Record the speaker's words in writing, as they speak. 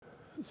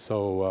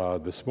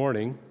This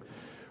morning,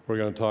 we're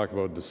going to talk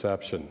about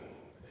deception,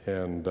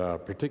 and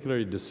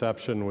particularly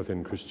deception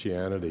within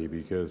Christianity,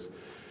 because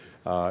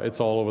it's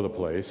all over the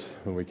place,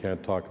 and we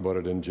can't talk about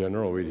it in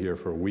general. We'd hear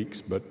for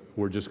weeks, but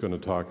we're just going to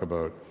talk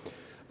about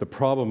the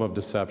problem of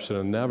deception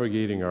and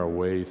navigating our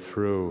way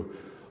through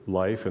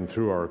life and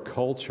through our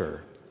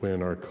culture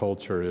when our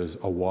culture is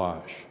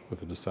awash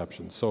with the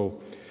deception. So,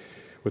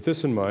 with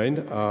this in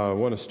mind, I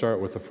want to start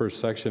with the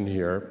first section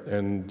here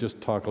and just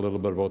talk a little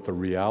bit about the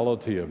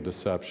reality of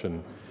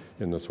deception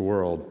in this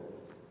world.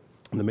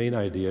 And the main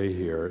idea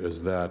here is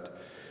that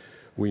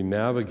we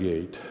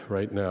navigate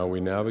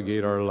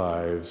our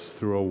lives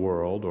through a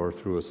world or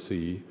through a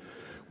sea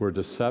where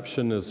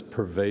deception is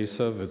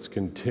pervasive, it's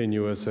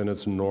continuous, and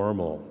it's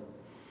normal.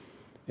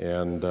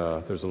 And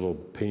there's a little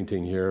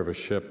painting here of a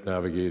ship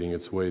navigating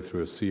its way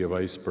through a sea of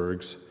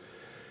icebergs.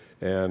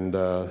 And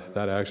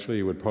that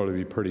actually would probably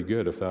be pretty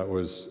good if that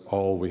was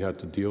all we had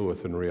to deal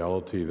with in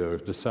reality. The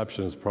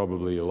deception is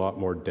probably a lot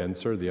more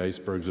denser. The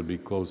icebergs would be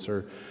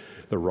closer.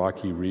 The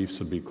rocky reefs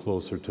would be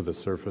closer to the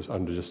surface,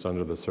 just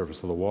under the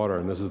surface of the water.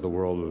 And this is the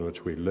world in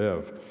which we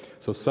live.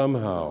 So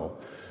somehow,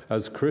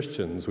 as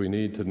Christians, we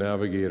need to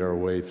navigate our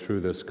way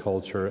through this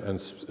culture,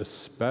 and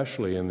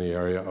especially in the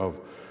area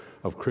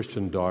of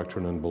Christian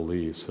doctrine and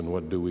beliefs, and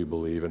what do we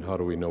believe, and how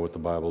do we know what the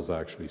Bible is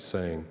actually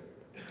saying.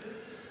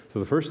 So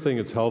the first thing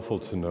it's helpful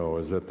to know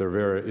is that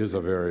there is a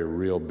very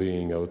real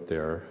being out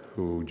there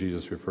who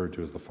Jesus referred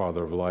to as the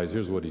father of lies.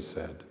 Here's what he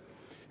said.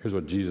 Here's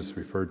what Jesus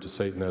referred to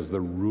Satan as: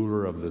 the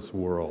ruler of this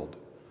world.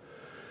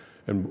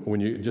 And when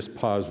you just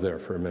pause there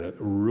for a minute,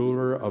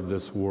 ruler of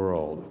this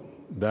world,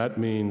 that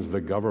means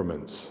the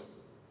governments.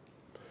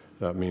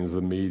 That means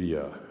the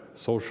media,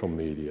 social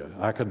media,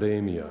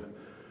 academia,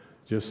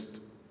 just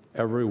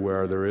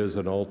everywhere there is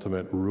an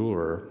ultimate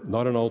ruler.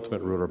 Not an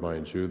ultimate ruler,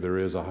 mind you, there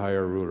is a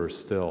higher ruler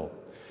still.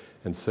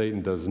 And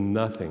Satan does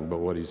nothing but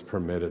what he's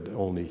permitted.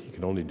 He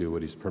can only do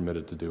what he's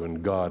permitted to do.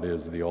 And God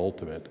is the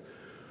ultimate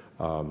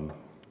God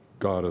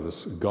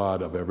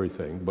of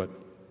everything. But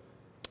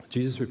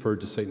Jesus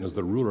referred to Satan as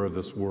the ruler of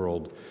this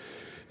world.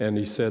 And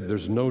he said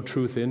there's no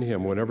truth in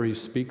him. Whenever he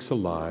speaks a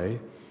lie,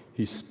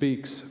 he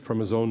speaks from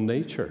his own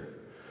nature.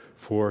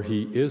 For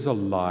he is a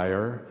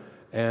liar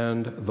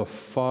and the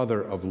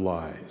father of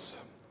lies.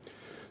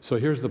 So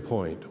here's the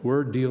point.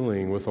 We're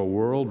dealing with a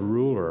world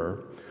ruler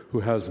who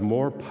has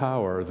more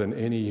power than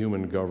any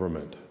human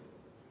government.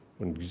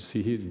 When you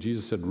see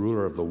Jesus said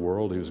ruler of the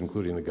world, he was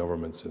including the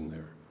governments in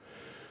there.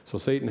 So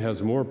Satan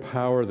has more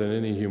power than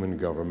any human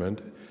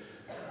government,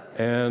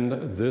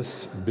 and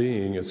this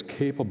being is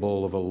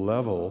capable of a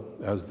level,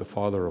 as the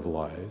father of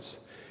lies,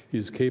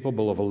 he's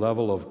capable of a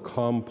level of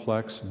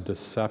complex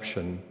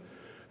deception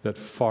that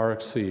far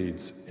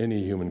exceeds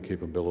any human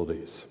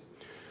capabilities.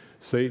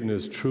 Satan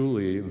is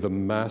truly the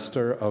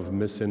master of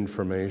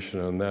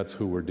misinformation, and that's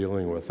who we're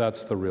dealing with.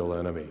 That's the real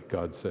enemy,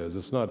 God says.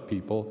 It's not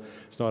people,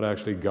 it's not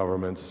actually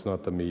governments, it's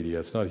not the media,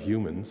 it's not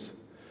humans.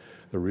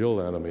 The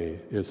real enemy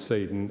is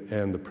Satan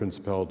and the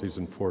principalities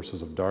and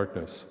forces of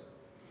darkness.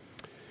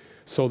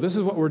 So this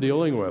is what we're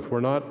dealing with. We're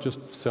not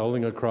just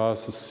sailing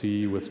across the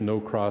sea with no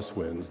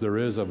crosswinds. There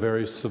is a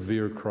very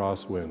severe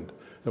crosswind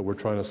that we're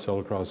trying to sail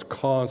across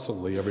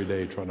constantly every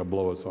day, trying to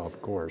blow us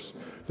off course.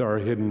 There are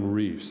hidden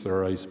reefs, there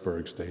are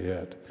icebergs to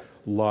hit,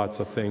 lots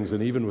of things,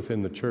 and even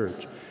within the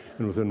church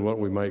and within what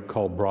we might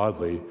call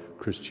broadly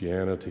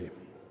Christianity.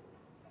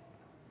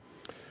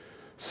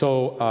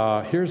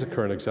 So here's a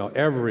current example.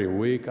 Every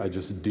week I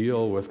just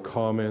deal with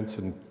comments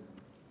and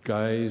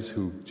guys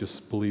who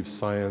just believe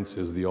science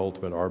is the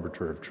ultimate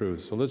arbiter of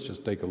truth. So let's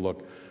just take a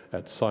look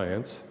at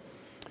science.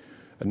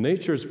 And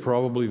Nature is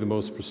probably the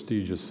most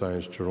prestigious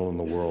science journal in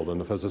the world. And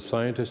if as a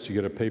scientist you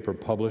get a paper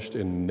published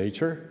in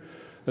Nature,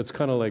 that's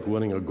kind of like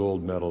winning a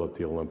gold medal at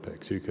the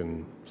Olympics. You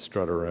can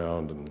strut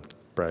around and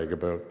brag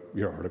about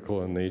your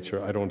article in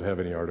Nature. I don't have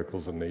any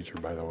articles in Nature,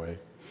 by the way.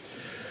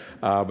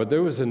 But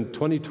there was in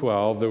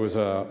 2012, there was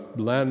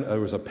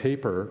a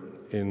paper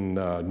in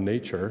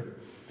Nature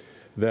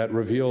that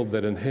revealed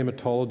that in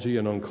hematology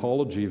and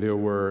oncology,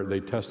 they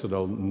tested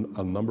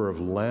a number of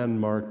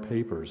landmark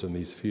papers in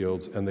these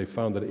fields, and they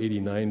found that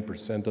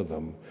 89% of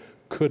them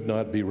could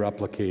not be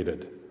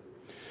replicated.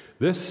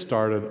 This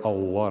started a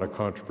lot of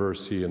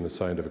controversy in the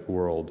scientific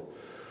world.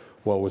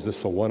 Well, was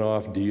this a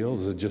one-off deal?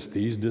 Is it just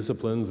these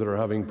disciplines that are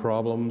having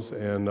problems?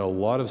 And a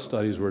lot of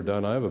studies were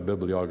done. I have a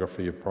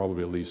bibliography of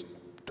probably at least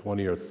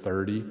 20 or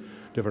 30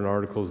 different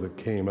articles that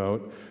came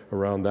out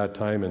around that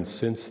time and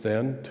since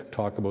then to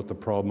talk about the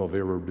problem of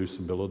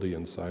irreducibility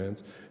in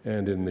science,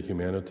 and in the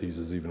humanities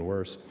is even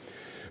worse.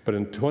 But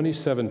in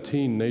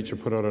 2017, Nature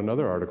put out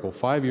another article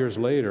 5 years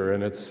later,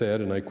 and it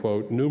said, and I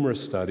quote, "Numerous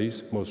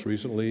studies, most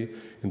recently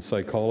in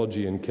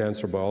psychology and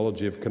cancer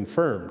biology, have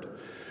confirmed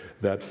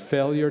that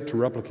failure to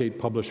replicate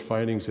published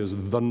findings is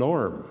the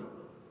norm."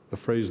 The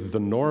phrase "the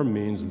norm"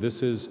 means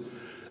this is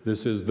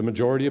the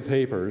majority of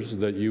papers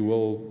that you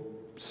will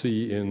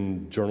see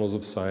in journals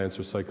of science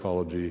or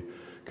psychology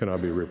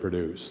cannot be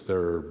reproduced.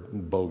 They're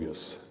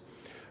bogus.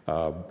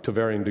 to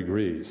varying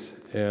degrees.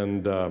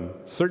 And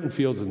certain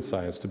fields in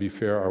science, to be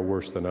fair, are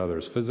worse than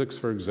others. Physics,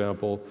 for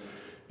example,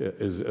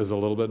 is a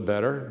little bit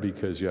better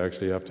because you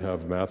actually have to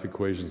have math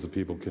equations that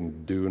people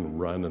can do and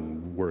run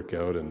and work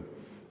out, and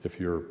if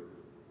you're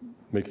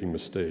making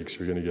mistakes,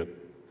 you're going to get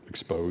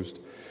exposed.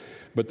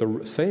 But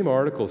the same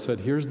article said,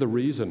 here's the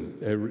reason.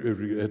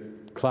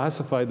 It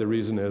classified the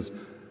reason as,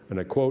 and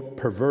I quote,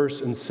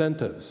 perverse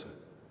incentives.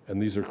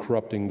 And these are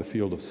corrupting the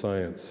field of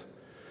science.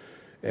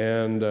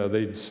 And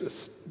they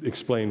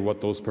explain what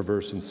those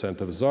perverse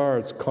incentives are.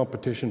 It's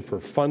competition for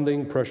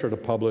funding, pressure to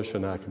publish,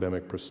 and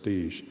academic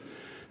prestige.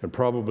 And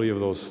probably of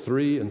those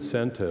three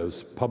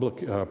incentives,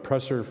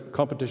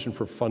 competition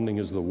for funding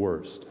is the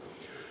worst.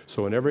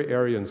 So in every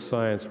area in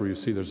science where you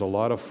see there's a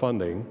lot of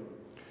funding,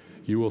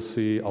 you will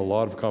see a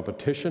lot of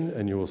competition,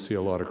 and you will see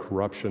a lot of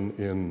corruption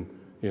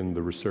in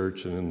the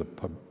research and in the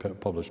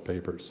published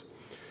papers.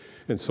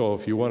 And so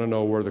if you want to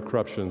know where the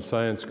corruption in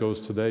science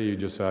goes today, you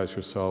just ask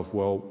yourself,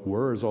 well,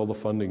 where is all the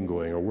funding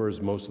going, or where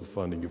is most of the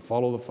funding? You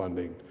follow the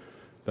funding,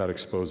 that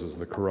exposes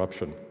the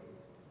corruption.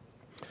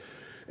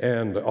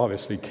 And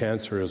obviously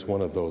cancer is one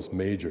of those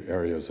major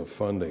areas of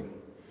funding.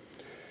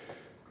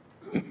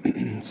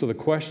 So the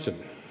question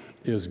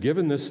is,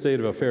 given this state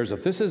of affairs,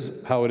 if this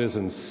is how it is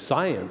in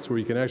science, where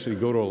you can actually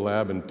go to a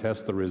lab and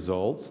test the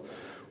results,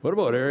 what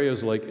about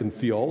areas like in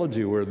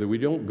theology where we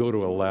don't go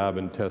to a lab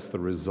and test the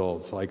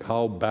results? Like,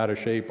 how bad a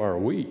shape are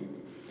we?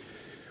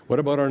 What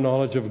about our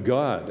knowledge of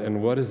God,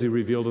 and what has He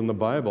revealed in the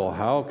Bible?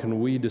 How can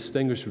we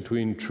distinguish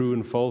between true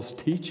and false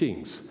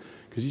teachings?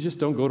 Because you just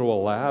don't go to a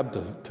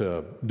lab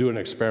to do an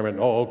experiment.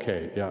 Oh,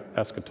 okay, yeah,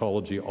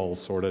 eschatology all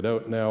sorted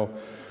out now.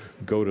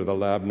 Go to the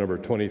lab number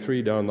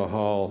 23 down the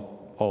hall.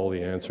 All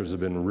the answers have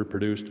been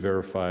reproduced,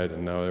 verified,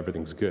 and now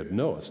everything's good.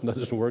 No, it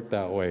doesn't work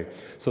that way.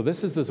 So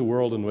this is this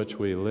world in which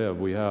we live.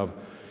 We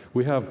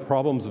have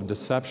problems of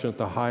deception at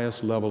the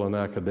highest level in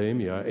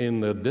academia, in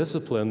the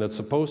discipline that's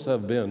supposed to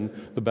have been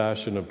the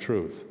bastion of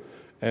truth.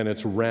 And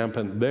it's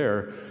rampant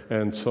there.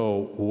 And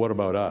so what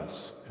about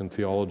us in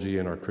theology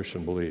and our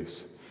Christian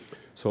beliefs?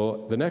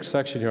 So the next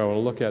section here, I want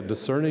to look at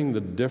discerning the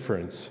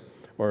difference,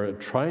 or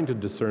trying to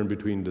discern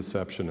between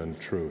deception and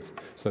truth.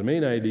 So the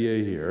main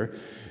idea here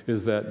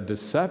is that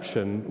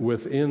deception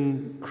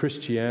within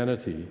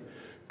Christianity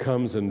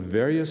comes in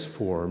various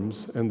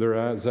forms, and there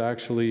is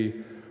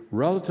actually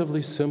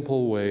relatively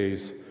simple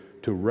ways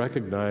to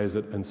recognize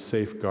it and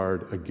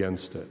safeguard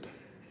against it.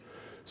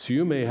 So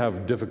you may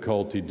have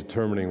difficulty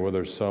determining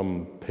whether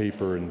some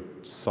paper in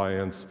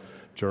science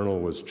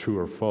journal was true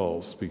or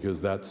false, because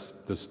that's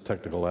the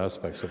technical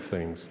aspects of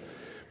things.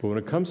 But when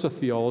it comes to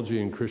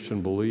theology and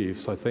Christian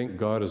beliefs, I think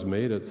God has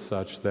made it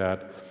such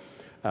that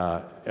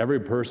every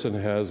person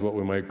has what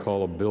we might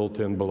call a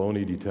built-in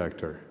baloney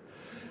detector.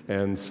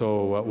 And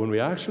so when we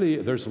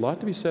actually, there's a lot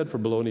to be said for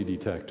baloney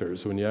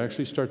detectors. When you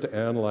actually start to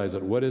analyze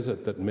it, what is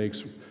it that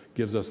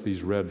gives us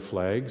these red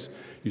flags?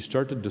 You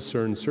start to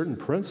discern certain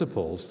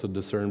principles to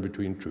discern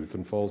between truth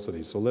and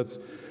falsity. So let's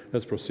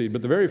proceed.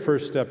 But the very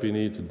first step you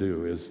need to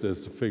do is to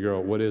figure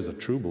out what is a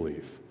true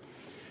belief.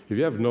 If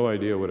you have no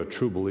idea what a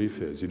true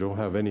belief is, you don't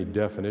have any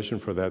definition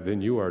for that,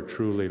 then you are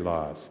truly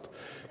lost.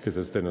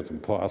 Because then it's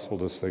impossible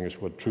to distinguish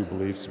what true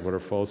beliefs and what are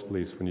false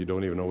beliefs when you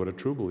don't even know what a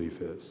true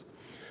belief is.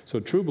 So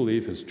true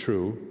belief is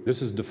true.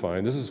 This is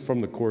defined. This is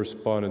from the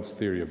correspondence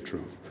theory of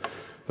truth.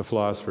 The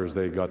philosophers,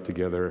 they got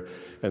together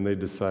and they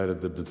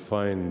decided to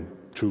define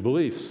true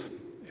beliefs.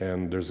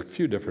 And there's a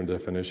few different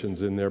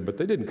definitions in there, but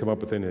they didn't come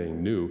up with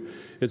anything new.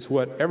 It's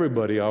what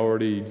everybody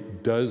already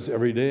does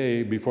every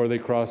day before they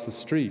cross the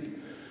street.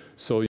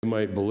 So you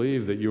might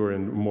believe that you are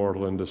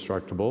immortal and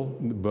indestructible,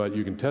 but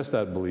you can test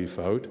that belief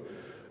out.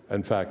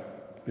 In fact,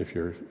 if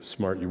you're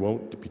smart, you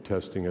won't be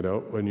testing it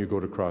out when you go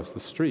to cross the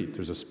street.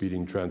 There's a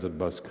speeding transit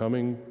bus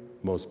coming.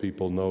 Most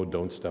people know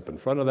don't step in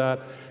front of that,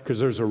 because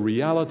there's a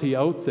reality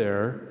out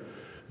there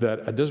that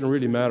it doesn't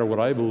really matter what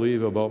I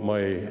believe about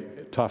my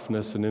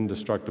toughness and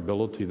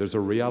indestructibility. There's a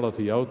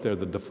reality out there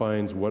that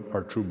defines what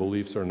our true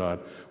beliefs are not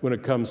when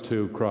it comes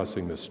to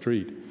crossing the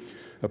street.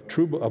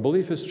 A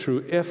belief is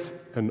true if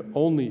and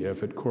only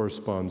if it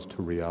corresponds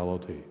to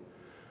reality.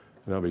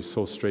 And that'll be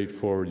so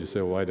straightforward. You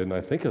say, well, why didn't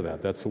I think of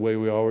that? That's the way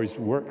we always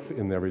work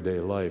in everyday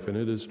life. And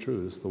it is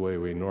true. It's the way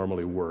we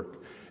normally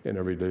work in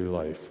everyday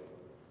life,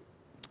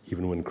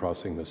 even when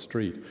crossing the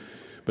street.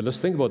 But let's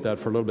think about that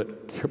for a little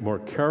bit more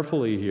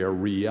carefully here.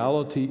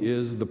 Reality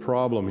is the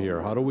problem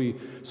here.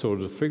 So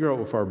to figure out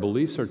if our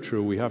beliefs are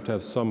true, we have to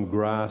have some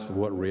grasp of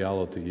what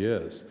reality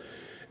is.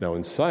 Now,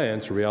 in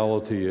science,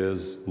 reality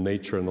is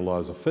nature and the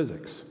laws of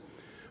physics.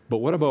 But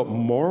what about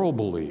moral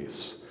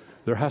beliefs?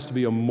 There has to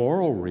be a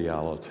moral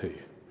reality.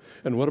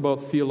 And what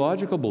about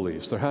theological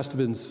beliefs? There has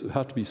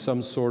to be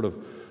some sort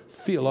of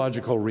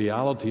theological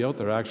reality out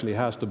there. There actually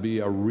has to be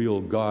a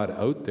real God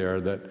out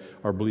there that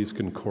our beliefs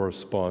can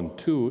correspond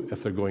to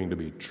if they're going to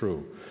be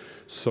true.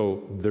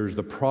 So there's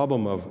the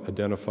problem of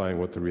identifying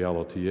what the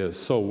reality is.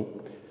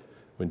 So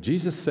when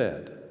Jesus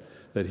said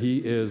that He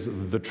is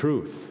the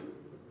truth,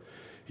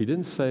 He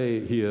didn't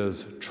say He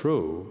is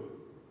true.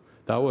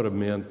 That would have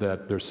meant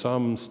that there's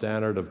some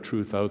standard of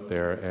truth out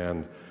there,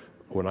 and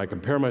when I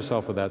compare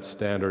myself with that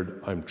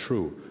standard, I'm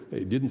true.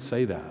 He didn't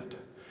say that.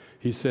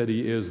 He said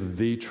he is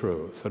the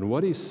truth. And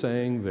what he's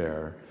saying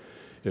there,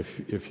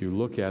 if you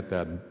look at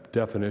that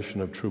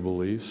definition of true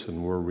beliefs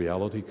and where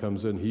reality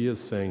comes in, he is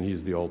saying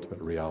he's the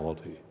ultimate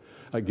reality,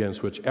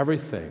 against which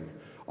everything,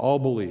 all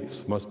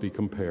beliefs, must be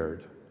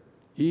compared.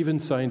 Even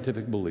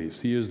scientific beliefs.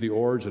 He is the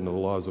origin of the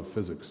laws of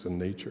physics and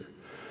nature.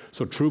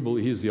 So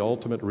he is the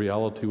ultimate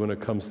reality when it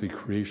comes to the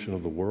creation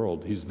of the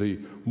world. He's the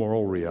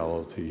moral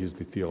reality. He's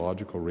the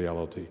theological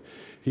reality.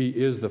 He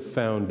is the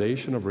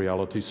foundation of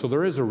reality. So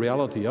there is a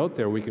reality out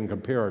there we can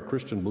compare our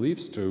Christian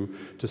beliefs to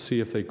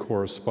see if they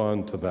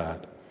correspond to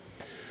that.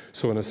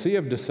 So in a sea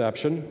of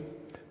deception,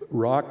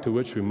 rock to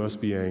which we must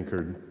be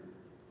anchored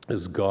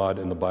is God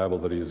and the Bible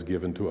that he has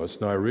given to us.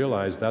 Now I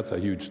realize that's a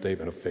huge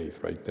statement of faith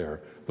right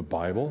there, the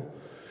Bible.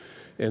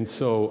 And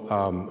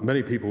so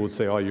many people would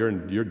say, oh,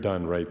 you're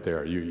done right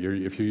there.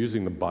 If you're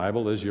using the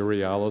Bible as your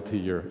reality,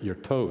 you're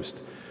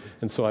toast.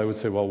 And so I would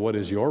say, well, what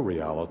is your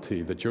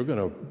reality that you're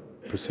going to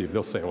perceive?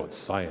 They'll say, oh, it's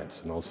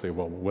science. And I'll say,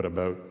 well, what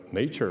about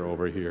nature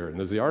over here? And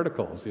there's the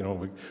articles.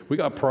 We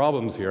got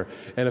problems here.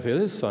 And if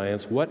it is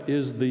science, what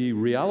is the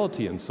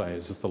reality in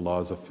science? It's the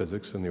laws of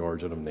physics and the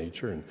origin of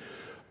nature. And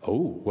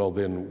oh, well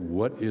then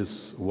where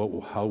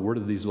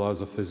did these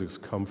laws of physics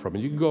come from?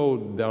 And you can go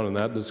down in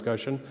that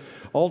discussion.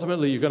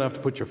 Ultimately, you're going to have to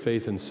put your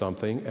faith in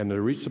something. And I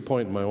reached a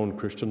point in my own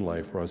Christian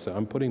life where I said,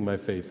 I'm putting my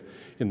faith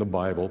in the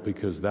Bible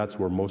because that's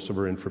where most of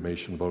our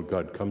information about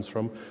God comes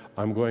from.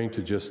 I'm going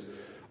to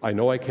I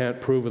know I can't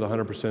prove with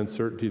 100%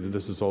 certainty that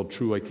this is all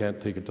true. I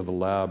can't take it to the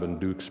lab and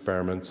do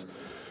experiments.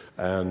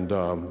 And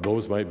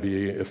those might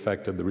be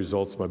affected, the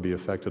results might be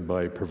affected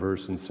by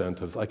perverse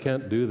incentives. I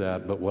can't do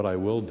that, but what I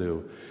will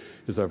do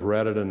is I've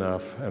read it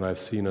enough and I've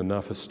seen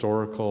enough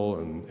historical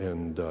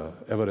and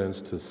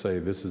evidence to say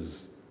this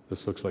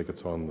looks like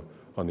it's on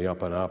the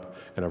up and up,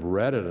 and I've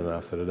read it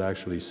enough that it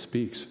actually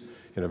speaks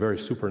in a very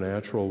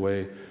supernatural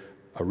way.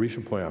 I reached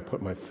a point I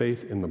put my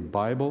faith in the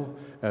Bible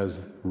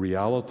as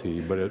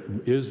reality, but it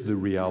is the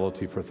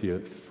reality for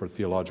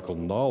theological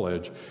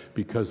knowledge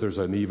because there's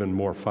an even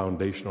more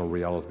foundational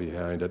reality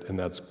behind it, and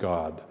that's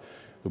God.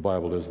 The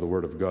Bible is the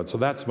Word of God. So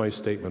that's my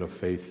statement of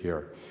faith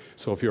here.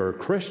 So if you're a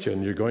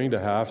Christian, you're going to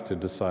have to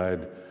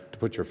decide to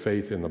put your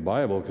faith in the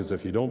Bible, because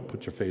if you don't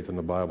put your faith in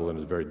the Bible, then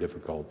it's very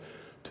difficult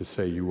to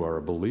say you are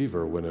a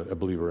believer. When a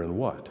believer in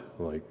what?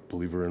 Like,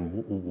 believer in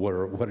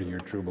what are your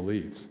true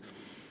beliefs?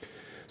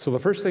 So the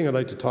first thing I'd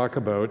like to talk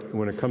about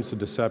when it comes to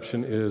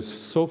deception is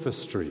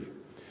sophistry.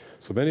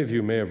 So many of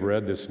you may have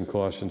read this in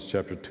Colossians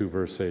chapter 2,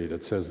 verse 8.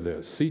 It says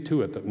this: "See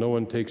to it that no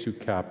one takes you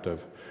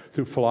captive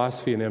through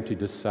philosophy and empty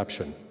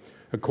deception,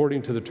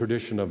 according to the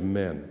tradition of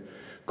men,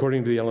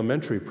 according to the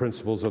elementary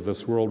principles of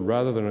this world,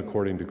 rather than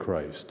according to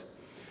Christ."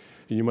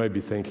 And you might be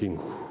thinking,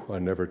 I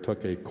never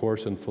took a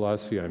course in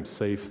philosophy, I'm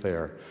safe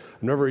there.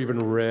 I've never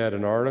even read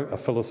a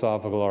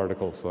philosophical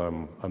article,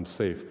 so I'm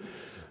safe.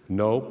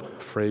 Nope,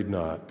 afraid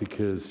not,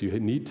 because you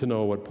need to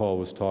know what Paul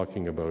was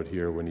talking about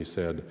here when he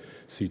said,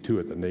 see to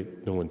it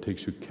that no one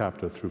takes you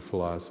captive through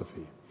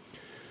philosophy.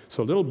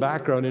 So a little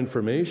background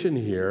information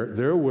here.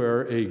 There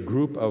were a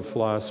group of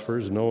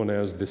philosophers known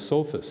as the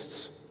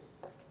Sophists.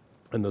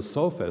 And the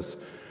Sophists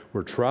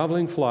were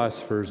traveling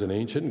philosophers in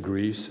ancient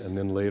Greece and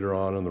then later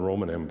on in the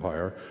Roman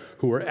Empire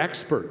who were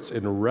experts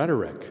in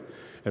rhetoric.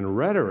 And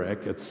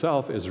rhetoric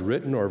itself is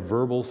written or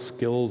verbal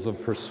skills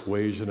of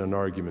persuasion and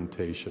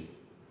argumentation.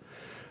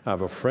 I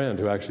have a friend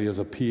who actually has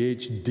a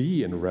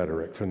PhD in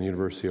rhetoric from the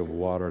University of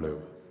Waterloo.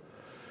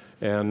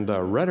 And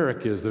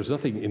rhetoric there's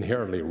nothing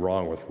inherently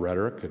wrong with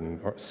rhetoric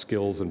and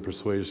skills in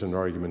persuasion and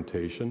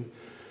argumentation,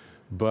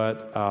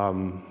 but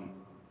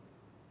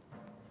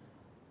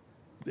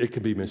it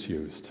can be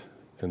misused.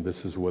 And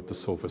this is what the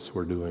Sophists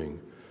were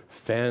doing.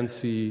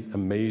 Fancy,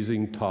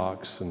 amazing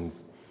talks and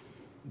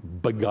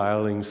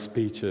beguiling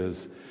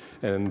speeches.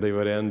 And they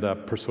would end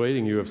up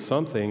persuading you of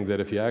something that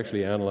if you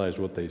actually analyzed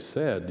what they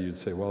said, you'd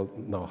say, well,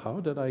 now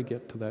how did I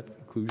get to that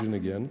conclusion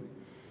again?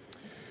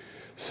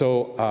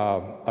 So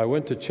I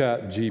went to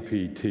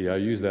ChatGPT. I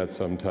use that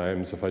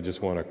sometimes if I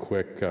just want a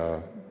quick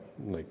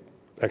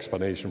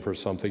explanation for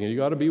something. And you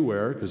got to be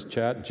aware, because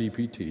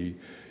ChatGPT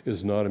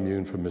is not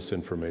immune from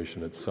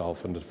misinformation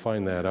itself. And to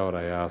find that out,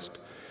 I asked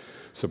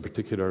some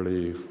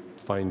particularly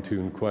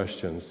fine-tuned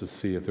questions to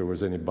see if there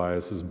was any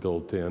biases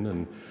built in.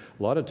 And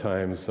a lot of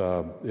times,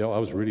 I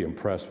was really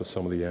impressed with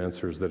some of the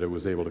answers that it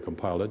was able to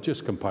compile. It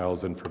just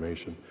compiles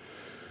information.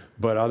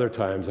 But other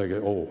times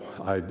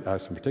I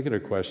asked some particular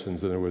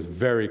questions, and there was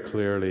very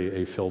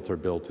clearly a filter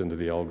built into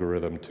the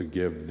algorithm to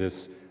give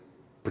this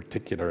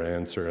particular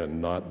answer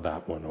and not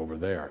that one over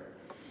there.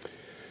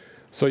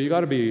 So you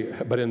got to be,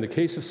 but in the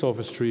case of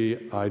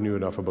sophistry, I knew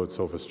enough about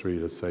sophistry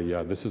to say,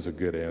 yeah, this is a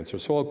good answer.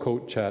 So I'll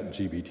quote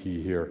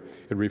ChatGPT here.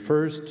 It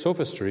refers,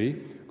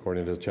 sophistry,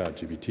 according to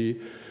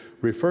ChatGPT,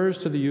 refers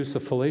to the use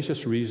of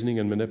fallacious reasoning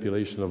and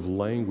manipulation of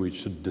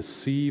language to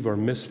deceive or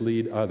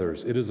mislead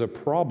others. It is a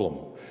problem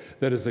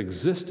that has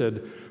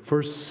existed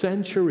for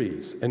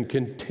centuries and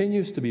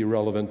continues to be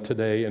relevant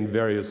today in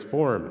various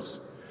forms.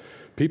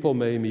 People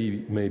may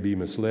be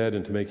misled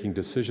into making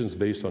decisions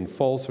based on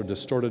false or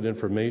distorted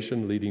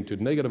information, leading to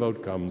negative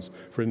outcomes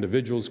for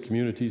individuals,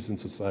 communities, and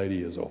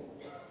society as a whole.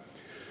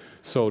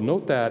 So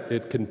note that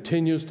it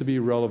continues to be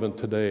relevant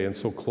today. And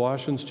so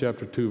Colossians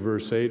chapter 2,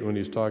 verse 8, when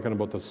he's talking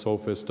about the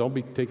sophists, don't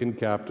be taken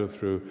captive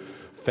through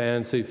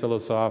fancy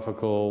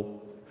philosophical.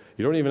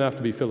 You don't even have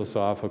to be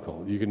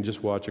philosophical. You can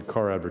just watch a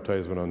car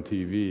advertisement on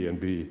TV and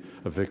be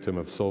a victim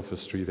of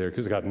sophistry there,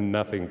 because it's got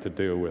nothing to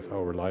do with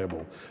how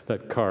reliable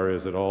that car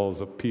is at all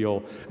as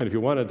appeal. And if you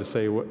wanted to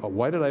say,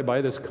 why did I buy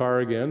this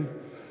car again?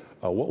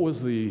 What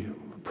was the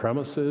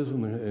premises?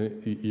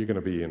 And you're going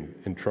to be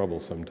in trouble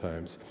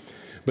sometimes.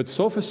 But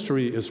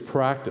sophistry is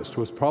practiced.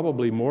 There's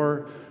probably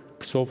more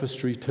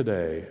sophistry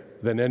today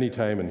than any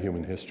time in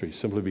human history,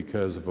 simply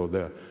because of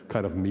the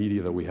kind of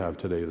media that we have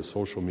today, the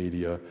social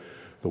media,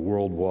 the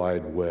World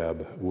Wide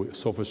Web.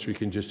 Sophistry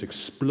can just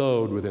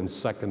explode within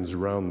seconds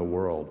around the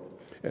world.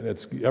 And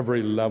it's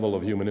every level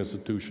of human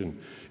institution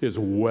is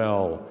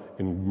well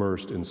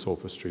immersed in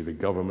sophistry. The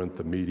government,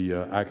 the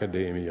media,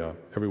 academia,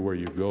 everywhere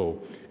you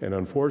go. And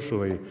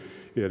unfortunately,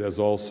 it is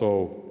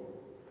also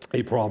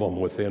a problem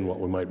within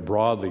what we might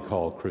broadly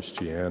call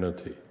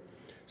Christianity.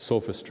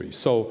 Sophistry.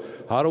 So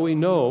how do we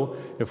know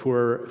if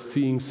we're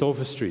seeing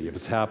sophistry, if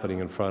it's happening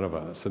in front of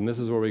us? And this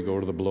is where we go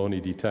to the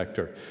baloney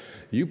detector.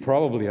 You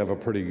probably have a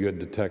pretty good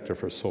detector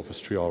for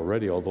sophistry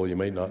already, although you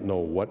may not know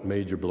what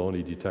made your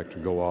baloney detector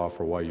go off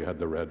or why you had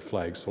the red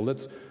flag. So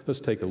let's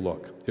take a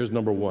look. Here's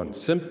number one,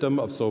 symptom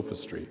of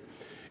sophistry.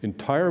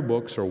 Entire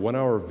books or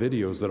 1-hour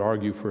videos that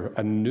argue for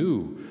a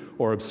new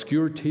or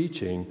obscure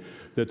teaching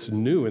that's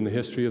new in the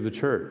history of the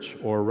church,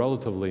 or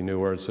relatively new,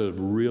 or it's sort of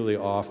really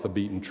off the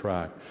beaten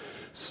track.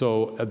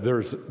 So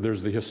there's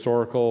the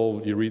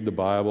historical, you read the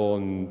Bible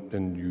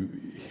and you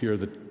hear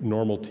the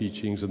normal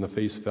teachings and the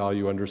face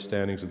value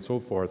understandings and so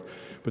forth,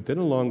 but then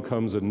along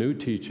comes a new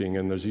teaching,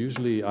 and there's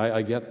usually,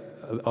 I get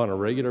on a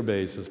regular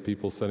basis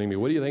people sending me,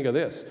 what do you think of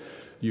this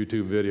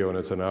YouTube video? And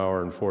it's an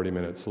hour and 40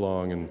 minutes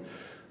long, and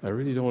I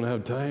really don't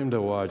have time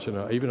to watch,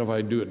 and even if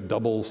I do it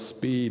double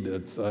speed,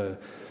 it's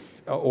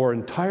or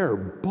entire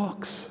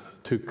books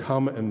to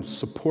come and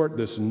support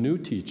this new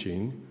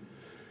teaching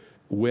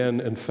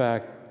when in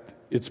fact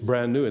it's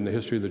brand new in the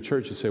history of the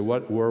church. You say,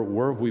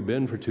 where have we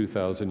been for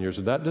 2,000 years?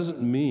 And that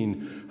doesn't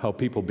mean how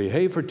people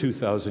behave for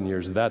 2,000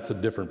 years. That's a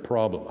different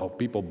problem. How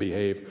people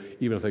behave,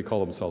 even if they call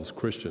themselves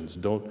Christians.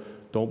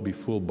 Don't be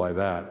fooled by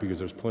that, because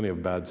there's plenty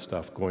of bad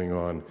stuff going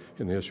on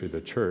in the history of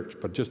the church.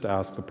 But just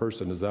ask the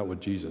person, is that what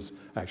Jesus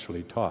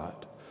actually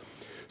taught?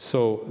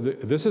 So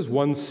this is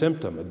one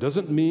symptom. It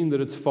doesn't mean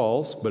that it's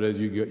false, but as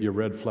your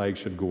red flag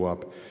should go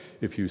up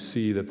if you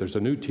see that there's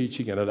a new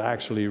teaching and it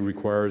actually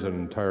requires an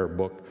entire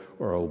book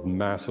or a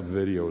massive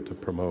video to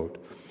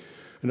promote.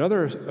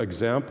 Another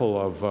example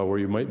of where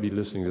you might be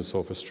listening to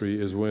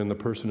sophistry is when the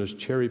person is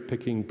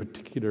cherry-picking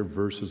particular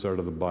verses out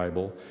of the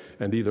Bible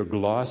and either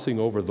glossing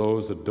over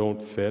those that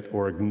don't fit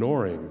or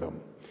ignoring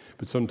them.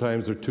 But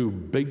sometimes they're too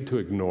big to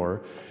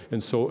ignore,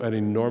 and so an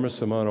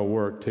enormous amount of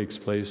work takes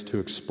place to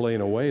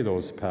explain away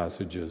those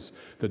passages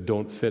that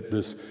don't fit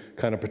this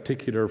kind of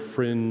particular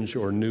fringe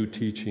or new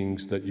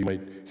teachings that you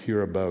might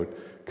hear about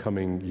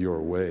coming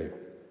your way.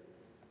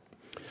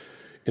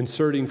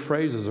 Inserting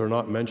phrases or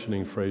not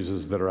mentioning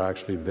phrases that are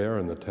actually there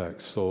in the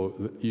text.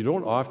 So you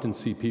don't often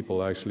see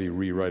people actually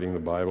rewriting the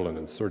Bible and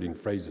inserting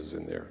phrases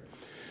in there.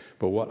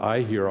 But what I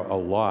hear a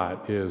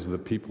lot is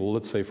that people,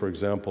 let's say, for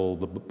example,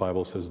 the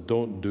Bible says,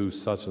 don't do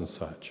such and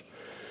such.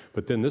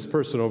 But then this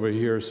person over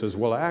here says,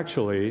 well,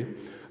 actually,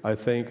 I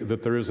think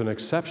that there is an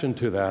exception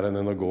to that, and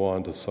then they'll go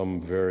on to some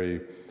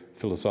very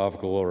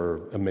philosophical or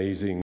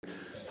amazing,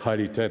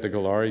 highly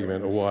technical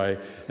argument of why.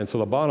 And so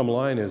the bottom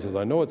line is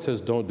I know it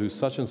says don't do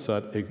such and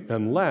such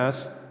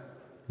unless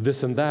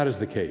this and that is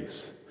the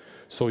case.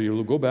 So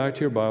you'll go back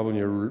to your Bible and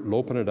you'll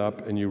open it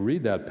up and you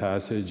read that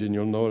passage, and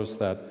you'll notice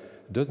that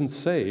it doesn't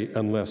say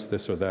unless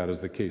this or that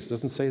is the case. It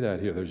doesn't say that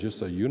here. There's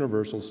just a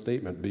universal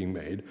statement being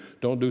made.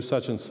 Don't do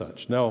such and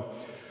such. Now,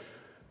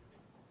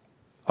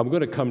 I'm going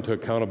to come to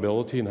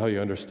accountability and how you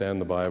understand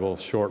the Bible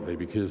shortly,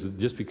 because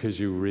just because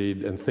you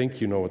read and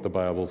think you know what the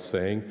Bible's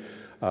saying,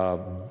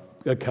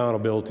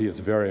 accountability is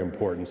very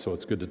important, so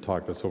it's good to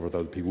talk this over with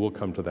other people. We'll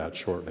come to that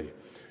shortly.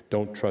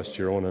 Don't trust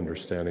your own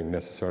understanding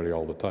necessarily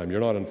all the time.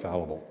 You're not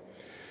infallible.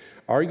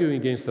 Arguing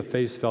against the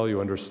face value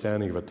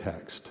understanding of a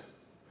text.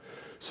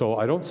 So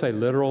I don't say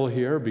literal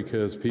here,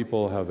 because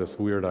people have this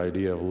weird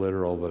idea of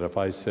literal, that if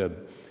I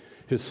said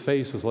his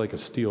face was like a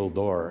steel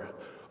door,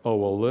 oh,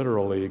 well,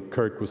 literally,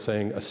 Kirk was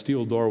saying a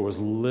steel door was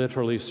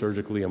literally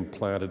surgically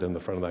implanted in the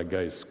front of that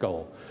guy's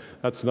skull.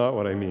 That's not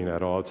what I mean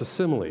at all. It's a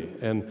simile.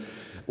 And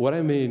what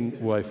I mean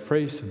by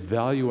face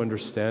value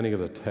understanding of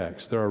the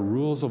text, there are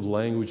rules of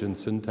language and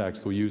syntax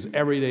that we use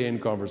every day in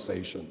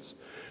conversations,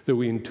 that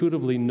we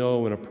intuitively know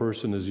when a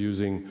person is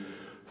using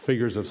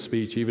figures of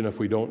speech, even if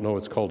we don't know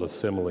it's called a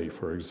simile,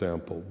 for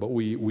example. But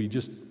we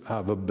just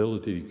have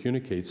ability to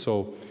communicate.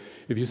 So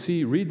if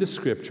you read the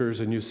scriptures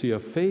and you see a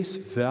face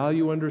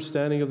value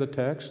understanding of the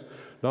text,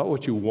 not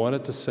what you want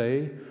it to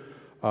say,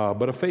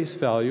 but a face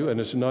value, and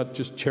it's not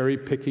just cherry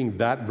picking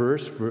that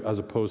verse as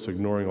opposed to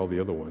ignoring all the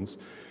other ones.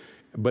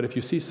 But if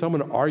you see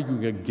someone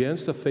arguing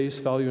against a face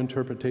value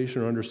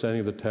interpretation or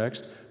understanding of the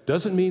text,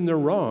 doesn't mean they're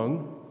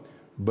wrong,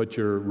 but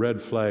your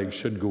red flag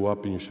should go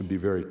up and you should be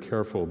very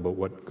careful about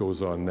what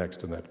goes on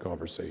next in that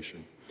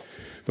conversation.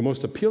 The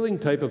most appealing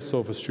type of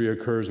sophistry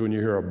occurs when you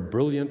hear a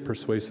brilliant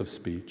persuasive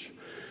speech,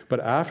 but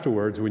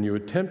afterwards, when you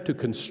attempt to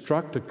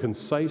construct a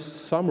concise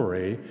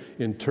summary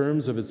in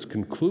terms of its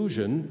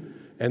conclusion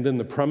and then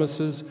the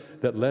premises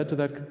that led to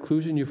that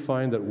conclusion, you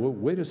find that, well,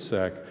 wait a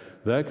sec,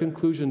 that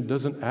conclusion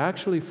doesn't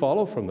actually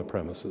follow from the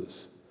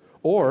premises.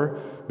 Or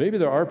maybe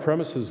there are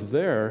premises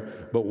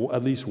there, but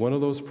at least one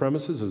of those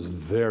premises is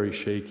very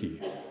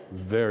shaky,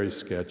 very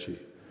sketchy.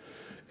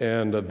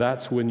 And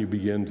that's when you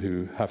begin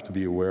to have to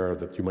be aware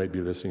that you might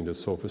be listening to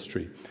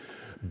sophistry.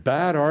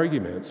 Bad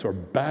arguments or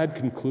bad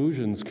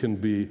conclusions can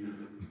be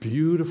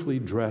beautifully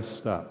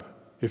dressed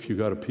up if you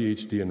got a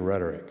PhD in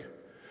rhetoric.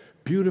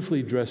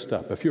 Beautifully dressed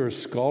up. If you're a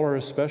scholar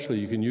especially,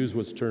 you can use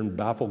what's termed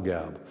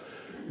bafflegab.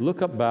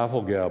 Look up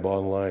bafflegab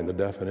online, the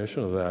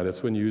definition of that.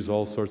 It's when you use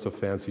all sorts of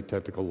fancy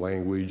technical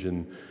language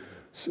and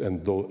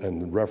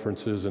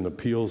references and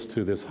appeals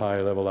to this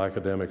high-level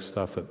academic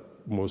stuff that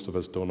most of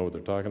us don't know what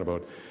they're talking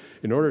about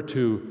in order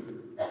to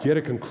get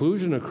a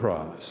conclusion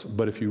across.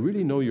 But if you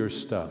really know your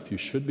stuff, you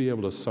should be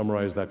able to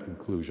summarize that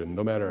conclusion.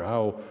 No matter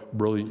how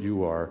brilliant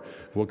you are,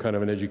 what kind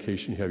of an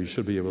education you have, you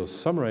should be able to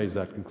summarize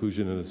that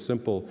conclusion in a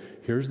simple,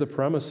 here's the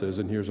premises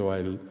and here's how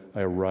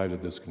I arrived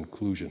at this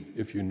conclusion,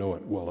 if you know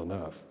it well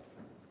enough.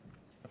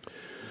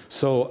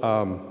 So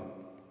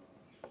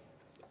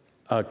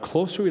a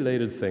closely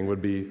related thing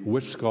would be,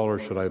 which scholar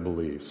should I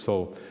believe?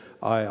 So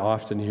I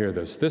often hear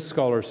this. This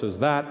scholar says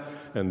that,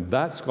 and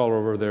that scholar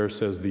over there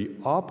says the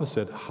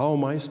opposite. How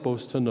am I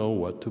supposed to know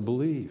what to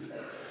believe?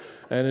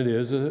 And it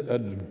is a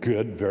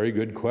good, very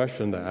good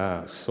question to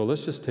ask. So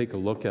let's just take a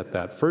look at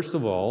that. First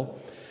of all,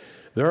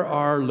 there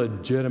are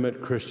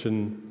legitimate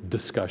Christian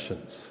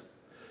discussions.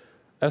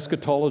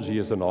 Eschatology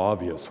is an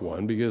obvious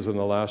one because in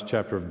the last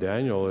chapter of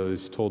Daniel, it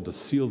is told to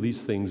seal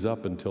these things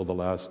up until the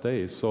last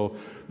days. So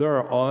there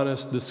are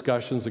honest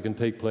discussions that can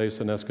take place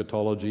in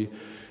eschatology.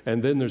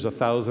 And then there's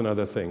 1,000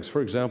 other things.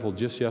 For example,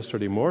 just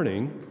yesterday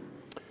morning,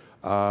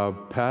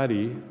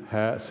 Patty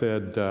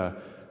said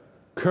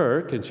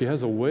Kirk, and she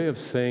has a way of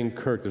saying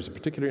Kirk. There's a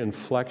particular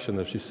inflection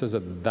that she says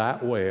it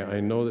that way. I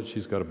know that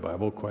she's got a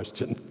Bible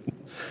question.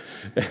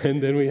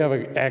 And then we have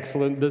an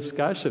excellent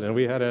discussion, and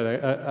we had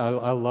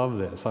I love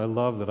this. I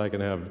love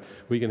that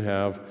we can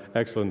have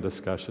excellent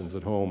discussions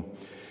at home.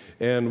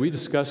 And we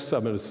discussed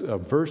a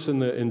verse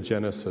in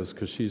Genesis,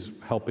 because she's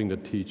helping to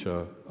teach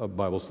a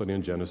Bible study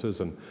in Genesis,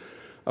 and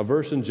a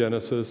verse in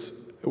Genesis,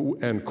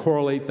 and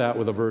correlate that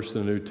with a verse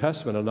in the New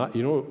Testament.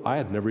 And I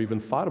had never even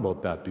thought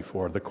about that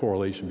before, the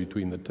correlation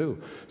between the two.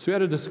 So we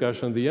had a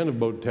discussion. At the end of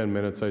about 10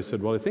 minutes, I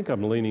said, well, I think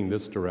I'm leaning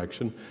this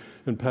direction.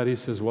 And Patty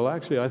says, well,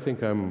 actually, I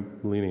think I'm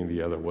leaning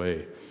the other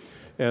way.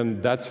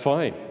 And that's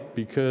fine,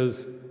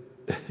 because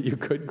you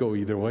could go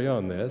either way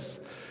on this.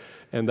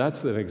 And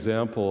that's an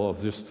example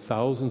of just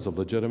thousands of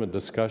legitimate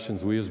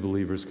discussions we as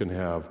believers can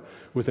have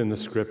within the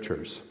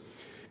Scriptures.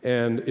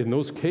 And in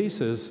those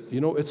cases,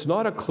 it's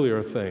not a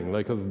clear thing.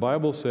 Like if the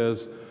Bible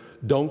says,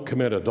 don't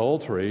commit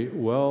adultery,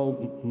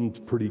 well, it's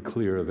pretty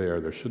clear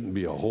there. There shouldn't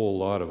be a whole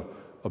lot of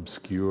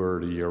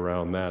obscurity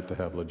around that to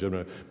have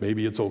legitimate.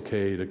 Maybe it's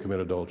okay to commit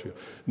adultery.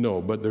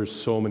 No, but there's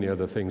so many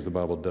other things the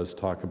Bible does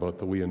talk about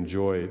that we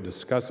enjoy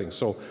discussing.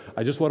 So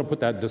I just want to put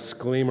that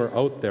disclaimer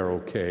out there,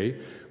 okay,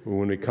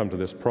 when we come to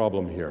this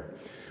problem here.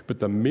 But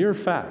the mere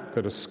fact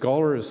that a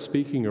scholar is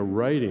speaking or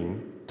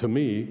writing, to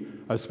me,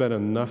 I've spent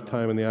enough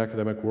time in the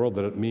academic world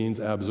that it means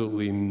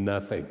absolutely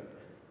nothing.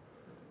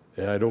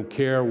 And I don't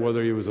care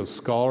whether he was a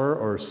scholar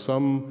or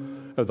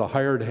some of the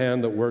hired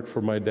hand that worked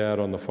for my dad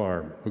on the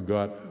farm,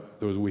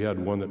 we had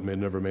one that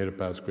never made it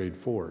past grade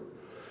 4.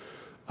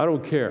 I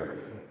don't care.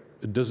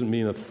 It doesn't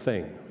mean a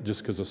thing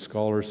just because a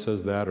scholar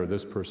says that or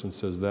this person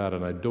says that,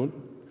 and I don't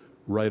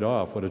write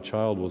off what a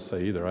child will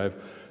say either.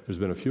 There's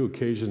been a few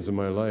occasions in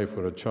my life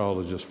when a child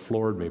has just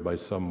floored me by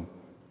some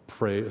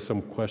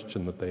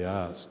question that they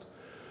asked.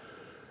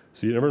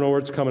 So you never know where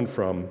it's coming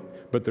from.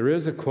 But there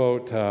is a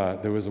quote,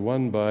 there was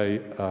one by,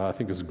 I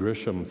think it's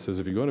Grisham, that says,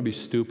 if you're going to be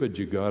stupid,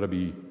 you got to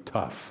be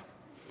tough.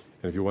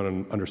 And if you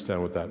want to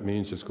understand what that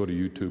means, just go to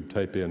YouTube,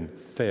 type in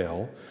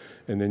fail,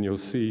 and then you'll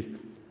see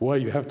why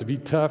you have to be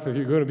tough if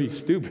you're going to be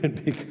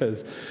stupid,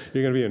 because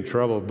you're going to be in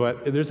trouble.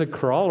 But there's a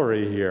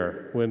corollary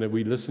here when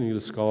we listen to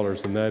the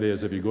scholars, and that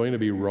is, if you're going to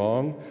be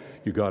wrong,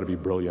 you got to be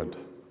brilliant.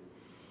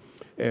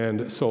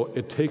 And so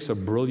it takes a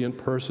brilliant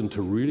person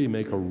to really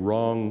make a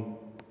wrong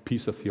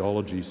piece of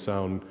theology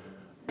sound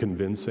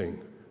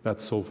convincing.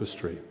 That's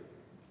sophistry.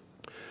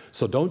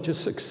 So don't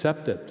just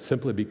accept it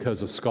simply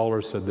because a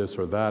scholar said this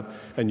or that,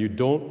 and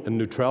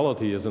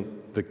neutrality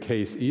isn't the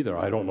case either.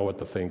 I don't know what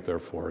to think,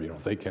 therefore,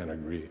 they can't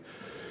agree.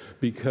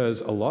 Because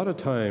a lot of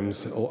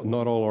times,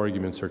 not all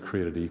arguments are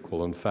created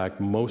equal. In fact,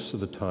 most of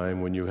the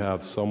time when you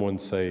have someone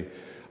say,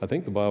 I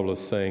think the Bible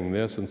is saying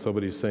this, and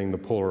somebody's saying the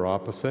polar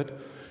opposite,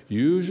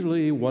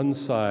 usually one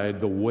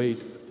side, the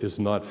weight is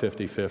not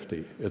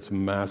 50-50. It's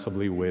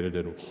massively weighted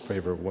in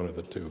favor of one of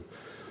the two.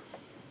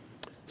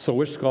 So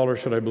which scholar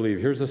should I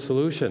believe? Here's the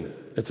solution.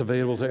 It's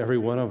available to every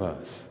one of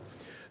us.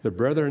 The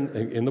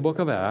brethren, in the book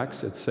of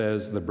Acts, it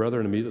says, the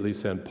brethren immediately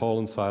sent Paul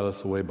and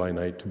Silas away by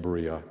night to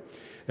Berea.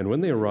 And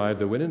when they arrived,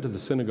 they went into the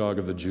synagogue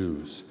of the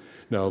Jews.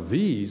 Now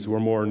these were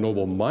more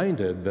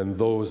noble-minded than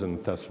those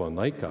in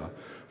Thessalonica,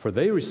 for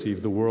they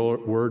received the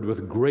word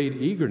with great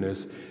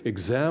eagerness,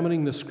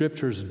 examining the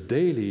scriptures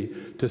daily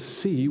to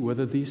see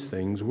whether these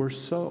things were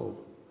so.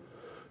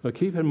 Now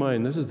keep in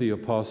mind, this is the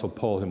Apostle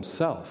Paul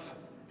himself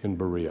in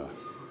Berea.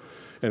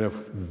 And if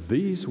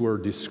these were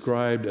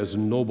described as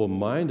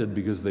noble-minded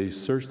because they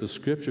searched the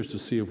scriptures to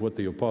see if what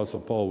the Apostle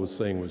Paul was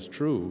saying was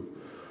true,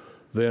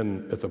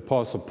 then if the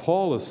Apostle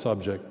Paul is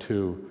subject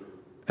to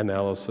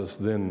analysis,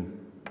 then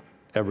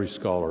every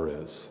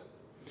scholar is.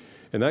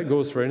 And that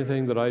goes for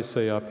anything that I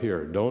say up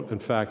here. In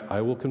fact, I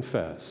will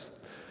confess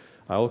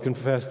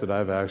that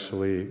I've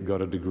actually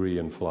got a degree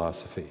in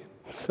philosophy.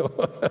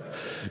 So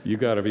you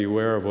got to be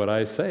aware of what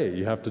I say.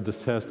 You have to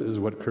test, is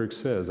what Kirk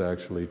says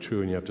actually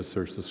true, and you have to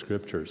search the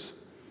scriptures.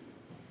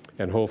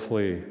 And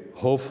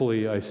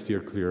hopefully I steer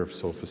clear of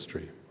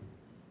sophistry.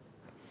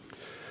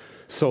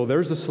 So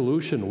there's a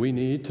solution. We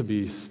need to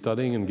be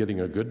studying and getting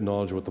a good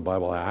knowledge of what the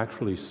Bible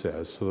actually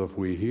says, so that if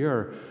we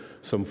hear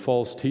some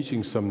false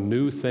teaching, some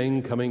new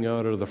thing coming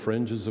out of the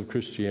fringes of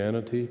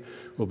Christianity,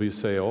 we'll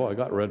say, oh, I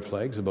got red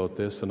flags about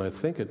this, and I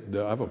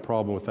have a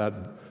problem with that.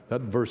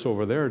 That verse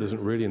over there, it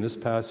isn't really in this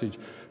passage.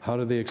 How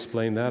do they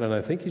explain that? And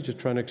I think he's just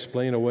trying to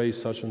explain away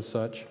such and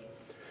such.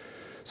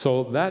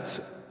 So that's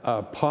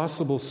a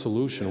possible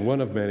solution, one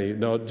of many.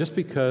 Now, just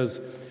because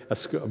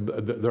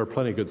there are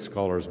plenty of good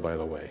scholars, by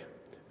the way,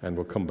 and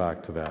we'll come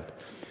back to that.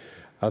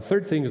 A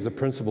third thing is the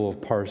principle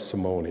of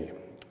parsimony.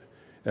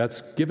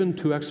 That's given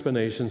two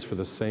explanations for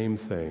the same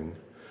thing.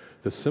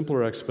 The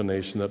simpler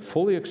explanation that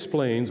fully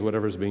explains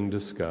whatever is being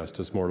discussed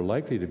is more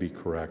likely to be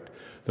correct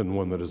than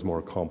one that is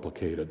more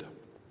complicated.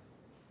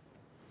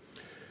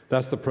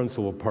 That's the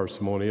principle of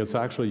parsimony. It's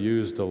actually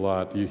used a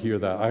lot. You hear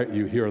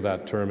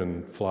that term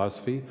in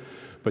philosophy,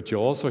 but you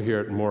also hear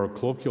it in a more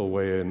colloquial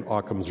way in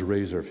Occam's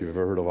razor. If you've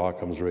ever heard of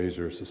Occam's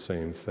razor, it's the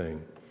same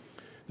thing.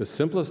 The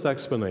simplest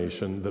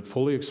explanation that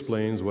fully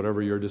explains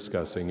whatever you're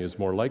discussing is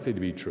more likely to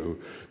be true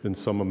than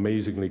some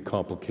amazingly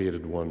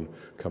complicated one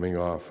coming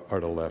off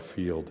out of left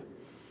field.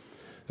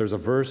 There's a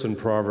verse in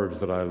Proverbs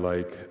that I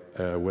like,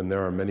 when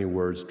there are many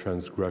words,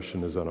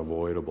 transgression is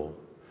unavoidable.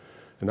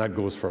 And that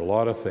goes for a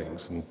lot of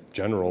things. In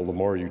general, the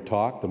more you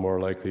talk, the more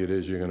likely it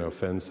is you're going to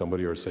offend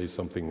somebody or say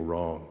something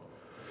wrong.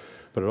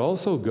 But it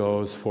also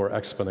goes for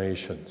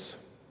explanations.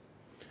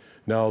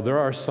 Now,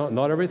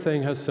 not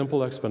everything has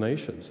simple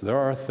explanations. There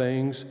are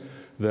things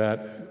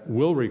that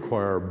will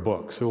require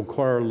books. It will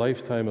require a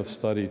lifetime of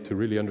study to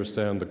really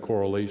understand the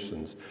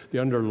correlations, the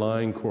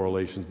underlying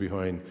correlations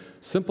behind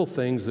simple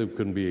things that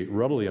can be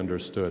readily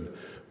understood.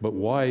 But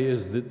why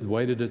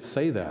did it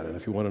say that? And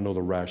if you want to know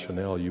the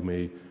rationale, you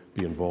may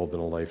be involved in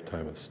a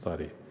lifetime of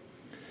study.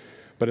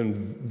 But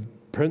in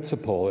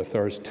principle, if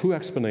there's two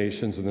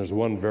explanations and there's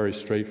one very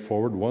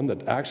straightforward, one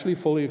that actually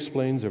fully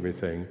explains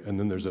everything, and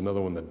then there's another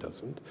one that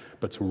doesn't,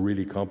 but it's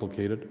really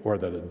complicated, or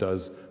that it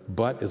does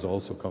but is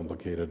also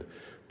complicated,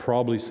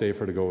 probably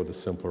safer to go with the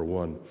simpler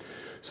one.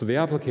 So the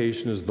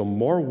application is the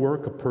more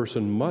work a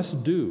person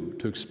must do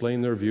to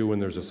explain their view when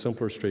there's a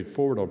simpler,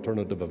 straightforward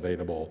alternative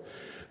available,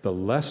 the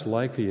less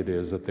likely it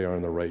is that they are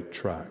on the right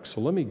track.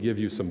 So let me give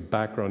you some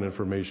background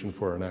information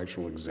for an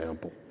actual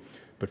example.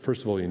 But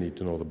first of all, you need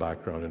to know the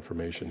background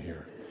information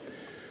here.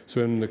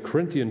 So in the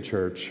Corinthian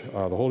church,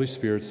 the Holy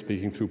Spirit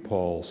speaking through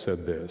Paul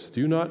said this: "Do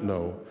you not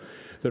know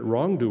that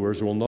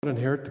wrongdoers will not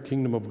inherit the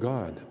kingdom of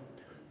God?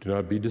 Do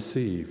not be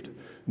deceived.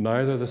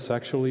 Neither the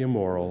sexually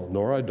immoral,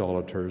 nor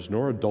idolaters,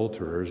 nor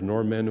adulterers,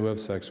 nor men who have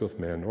sex with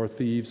men, nor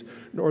thieves,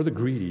 nor the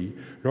greedy,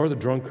 nor the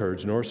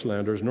drunkards, nor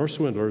slanderers, nor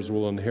swindlers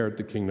will inherit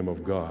the kingdom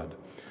of God."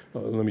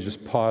 Let me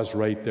just pause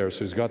right there.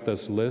 So he's got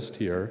this list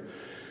here.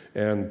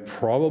 And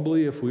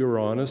probably, if we were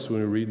honest, when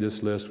we read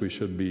this list, we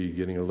should be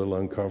getting a little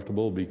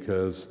uncomfortable,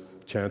 because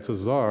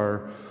chances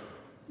are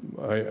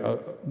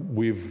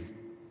we've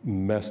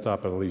messed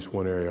up in at least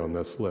one area on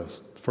this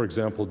list. For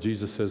example,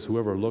 Jesus says,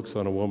 whoever looks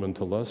on a woman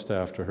to lust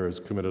after her has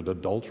committed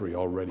adultery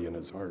already in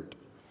his heart.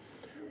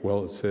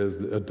 Well, it says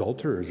the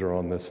adulterers are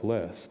on this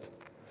list.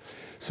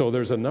 So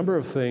there's a number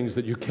of things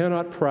that you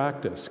cannot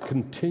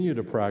continue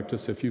to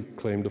practice if you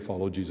claim to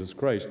follow Jesus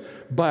Christ.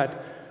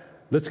 But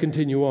let's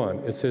continue on.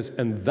 It says,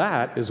 and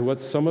that is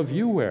what some of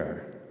you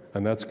wear.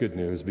 And that's good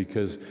news,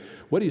 because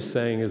what he's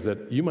saying is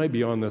that you might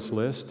be on this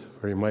list,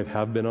 or you might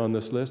have been on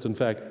this list. In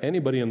fact,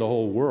 anybody in the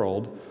whole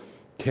world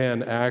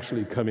can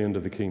actually come into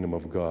the kingdom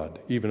of God,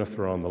 even if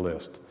they're on the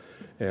list.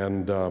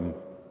 And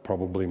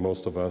probably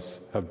most of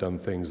us have done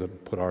things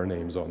that put our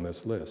names on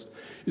this list.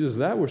 He says,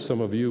 that were some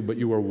of you, but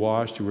you were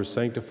washed, you were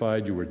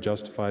sanctified, you were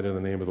justified in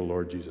the name of the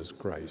Lord Jesus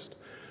Christ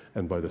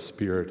and by the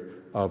Spirit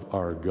of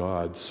our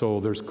God. So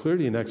there's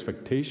clearly an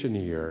expectation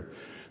here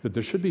that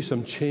there should be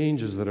some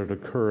changes that would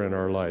occur in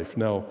our life.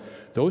 Now,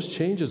 those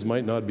changes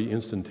might not be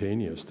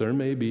instantaneous. There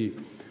may be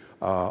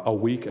a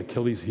weak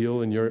Achilles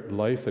heel in your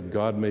life that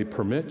God may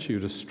permit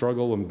you to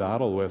struggle and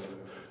battle with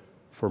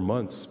for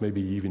months,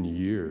 maybe even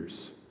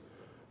years.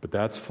 But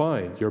that's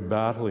fine. You're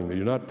battling.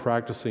 You're not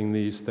practicing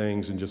these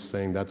things and just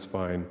saying, that's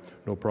fine,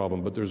 no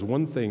problem. But there's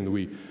one thing that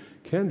we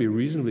can be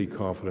reasonably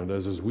confident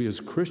as is we as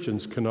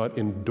Christians cannot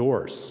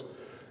endorse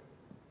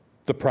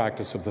the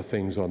practice of the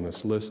things on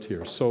this list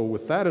here. So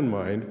with that in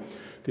mind,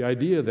 the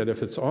idea that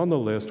if it's on the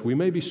list, we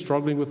may be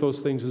struggling with those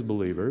things as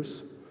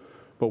believers,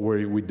 but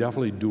where we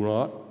definitely do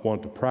not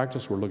want to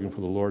practice, we're looking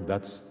for the Lord,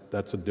 that's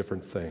a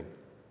different thing.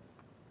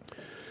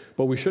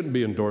 But we shouldn't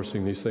be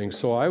endorsing these things.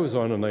 So I was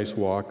on a nice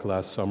walk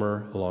last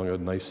summer along a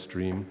nice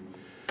stream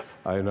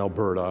in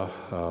Alberta,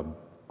 a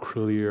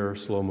clear,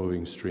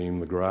 slow-moving stream.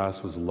 The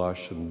grass was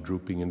lush and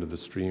drooping into the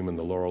stream, and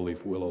the laurel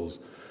leaf willows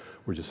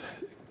were just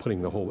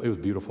putting it was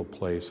a beautiful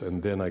place.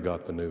 And then I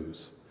got the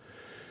news.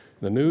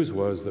 The news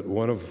was that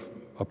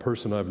a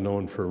person I've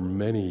known for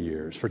many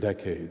years, for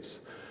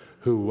decades,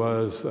 who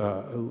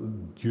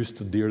used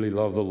to dearly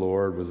love the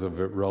Lord, was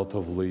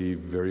relatively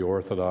very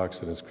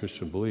orthodox in his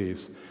Christian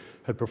beliefs,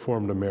 had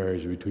performed a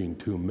marriage between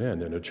two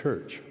men in a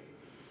church.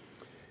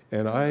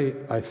 And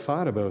I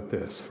thought about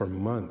this for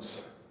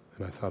months,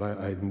 and I thought,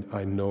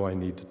 I know I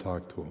need to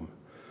talk to him.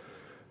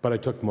 But I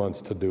took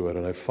months to do it,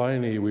 and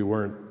he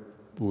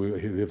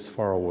lives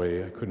far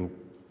away. I couldn't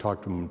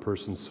talk to him in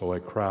person, so I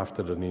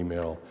crafted an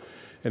email,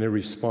 and he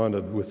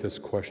responded with this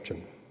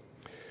question.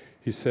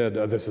 He said,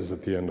 this is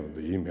at the end of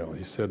the email,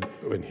 he said,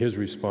 in his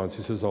response,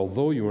 he says,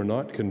 although you are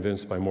not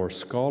convinced by more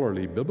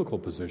scholarly biblical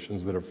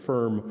positions that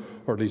affirm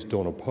or at least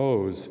don't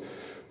oppose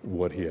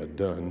what he had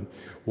done,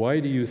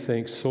 why do you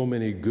think so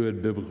many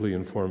good, biblically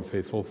informed,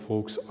 faithful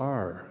folks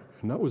are?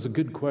 And that was a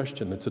good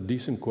question. It's a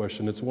decent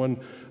question. It's one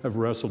I've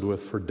wrestled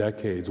with for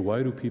decades.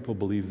 Why do people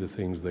believe the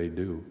things they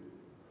do?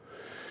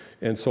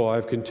 And so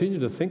I've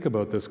continued to think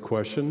about this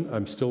question.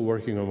 I'm still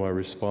working on my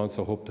response.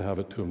 I hope to have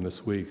it to him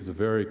this week. It's a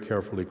very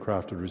carefully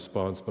crafted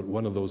response, but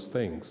one of those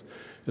things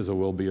is I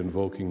will be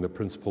invoking the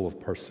principle of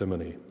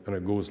parsimony, and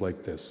it goes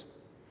like this.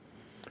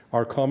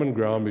 Our common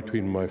ground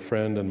between my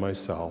friend and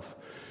myself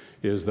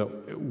is that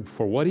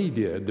for what he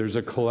did, there's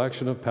a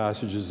collection of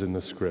passages in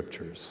the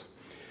Scriptures.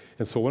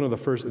 And so one of the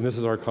first, and this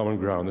is our common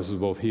ground, this is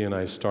both he and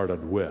I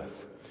started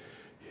with.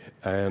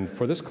 And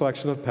for this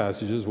collection of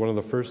passages, one of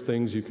the first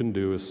things you can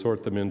do is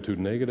sort them into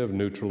negative,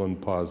 neutral, and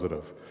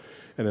positive.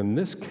 And in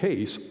this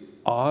case,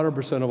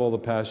 100% of all the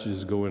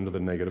passages go into the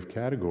negative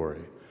category.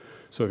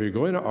 So if you're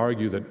going to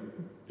argue that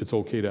it's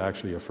okay to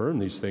actually affirm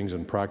these things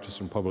and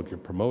practice and publicly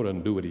promote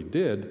and do what he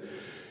did,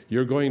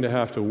 you're going to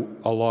have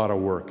a lot of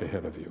work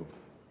ahead of you.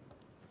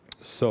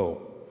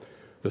 So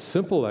the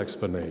simple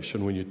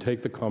explanation when you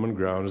take the common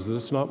ground is that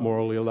it's not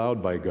morally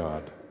allowed by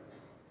God.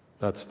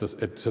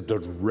 It's a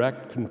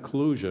direct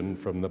conclusion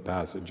from the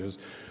passages.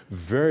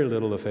 Very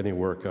little, if any,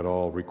 work at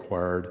all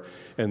required.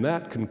 And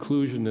that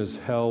conclusion is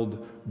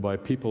held by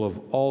people of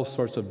all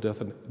sorts of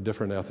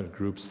different ethnic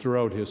groups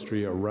throughout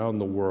history, around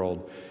the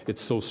world.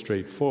 It's so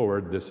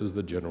straightforward. This is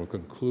the general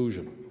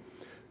conclusion.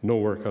 No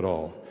work at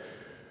all.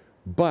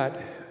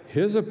 But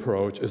his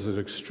approach is an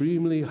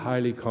extremely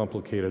highly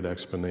complicated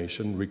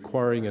explanation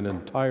requiring an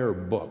entire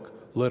book,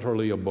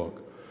 literally a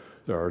book.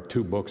 There are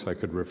 2 books I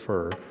could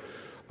refer.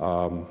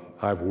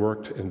 I've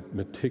worked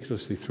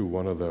meticulously through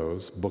one of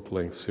those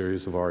book-length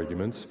series of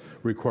arguments,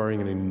 requiring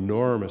an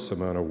enormous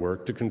amount of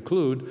work to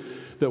conclude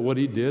that what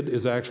he did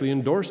is actually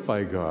endorsed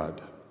by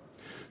God.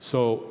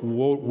 So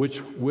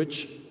which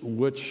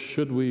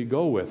should we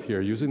go with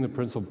here? Using the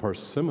principle of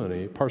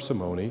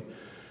parsimony,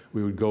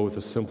 we would go with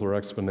a simpler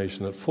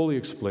explanation that fully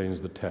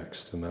explains the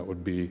text, and that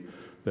would be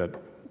that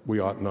we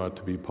ought not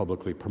to be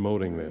publicly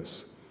promoting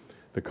this.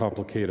 The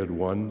complicated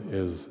one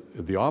is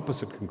the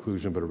opposite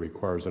conclusion, but it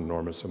requires an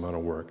enormous amount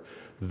of work.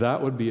 That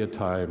would be a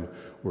time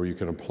where you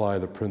can apply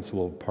the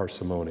principle of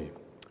parsimony.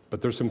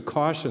 But there's some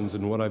cautions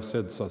in what I've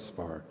said thus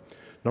far.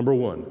 Number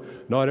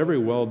 1, not every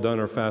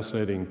well-done or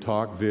fascinating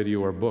talk,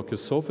 video, or book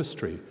is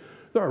sophistry.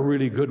 There are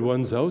really good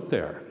ones out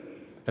there.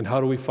 And how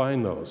do we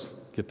find those?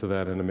 Get to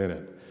that in a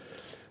minute.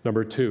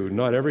 Number 2,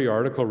 not every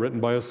article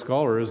written by a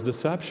scholar is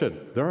deception.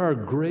 There are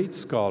great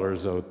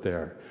scholars out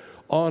there.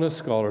 Honest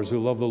scholars who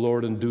love the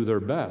Lord and do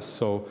their best.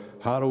 So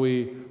what do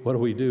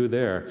we do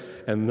there?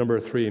 And number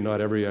 3,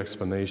 not every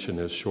explanation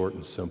is short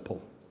and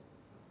simple.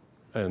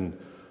 And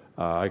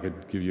I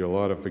could give you a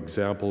lot of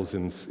examples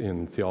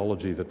in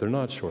theology that they're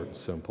not short and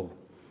simple.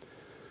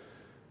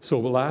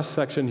 So the last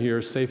section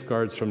here,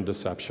 safeguards from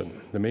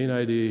deception. The main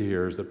idea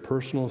here is that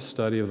personal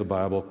study of the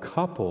Bible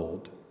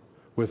coupled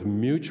with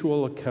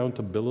mutual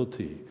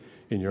accountability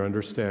in your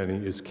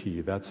understanding is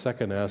key. That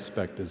second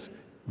aspect is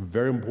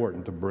Very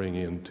important to bring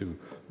into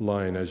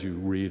line as you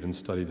read and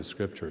study the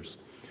Scriptures.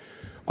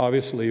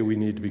 Obviously, we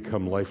need to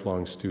become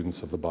lifelong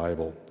students of the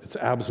Bible. It's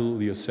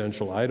absolutely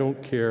essential. I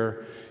don't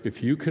care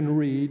if you can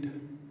read,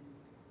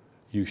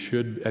 you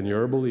should, and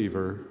you're a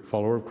believer,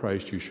 follower of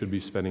Christ, you should be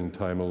spending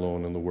time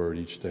alone in the Word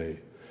each day.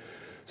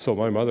 So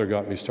my mother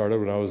got me started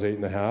when I was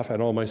 8.5,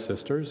 and all my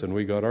sisters, and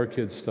we got our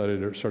kids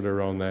started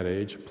around that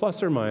age,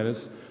 plus or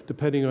minus,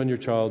 depending on your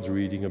child's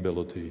reading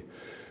ability.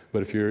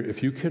 But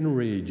if you can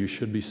read, you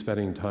should be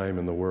spending time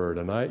in the Word.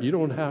 And you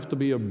don't have to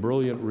be a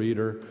brilliant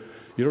reader.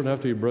 You don't have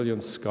to be a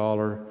brilliant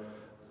scholar.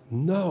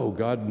 No,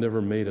 God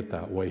never made it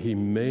that way. He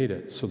made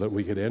it so that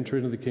we could enter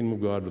into the kingdom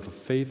of God with a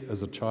faith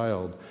as a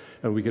child,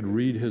 and we could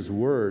read His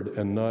Word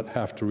and not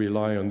have to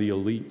rely on the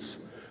elites,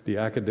 the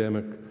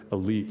academic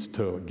elites,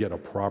 to get a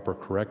proper,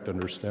 correct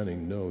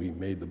understanding. No, He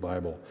made the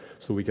Bible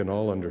so we can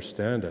all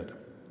understand it.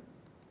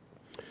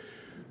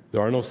 There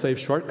are no safe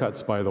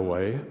shortcuts, by the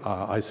way.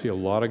 I see a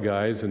lot of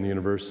guys in the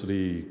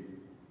university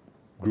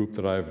group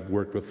that I've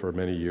worked with for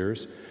many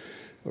years.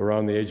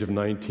 Around the age of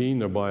 19,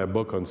 they'll buy a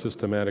book on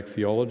systematic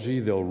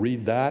theology. They'll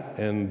read that,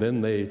 and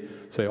then they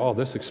say, oh,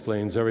 this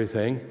explains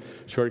everything.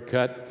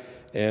 Shortcut.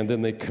 And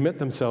then they commit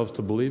themselves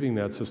to believing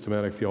that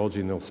systematic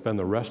theology, and they'll spend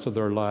the rest of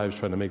their lives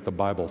trying to make the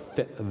Bible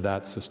fit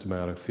that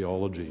systematic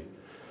theology.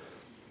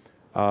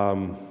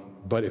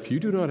 But if you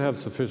do not have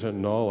sufficient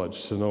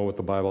knowledge to know what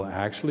the Bible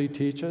actually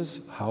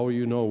teaches, how will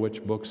you know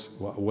which books,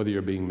 whether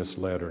you're being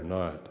misled or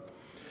not?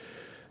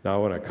 Now I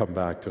want to come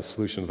back to a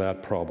solution to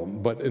that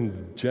problem. But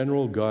in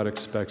general, God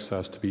expects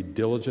us to be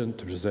diligent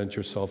to present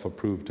yourself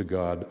approved to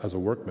God as a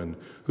workman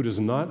who does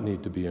not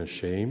need to be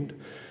ashamed,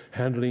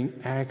 handling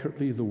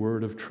accurately the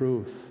word of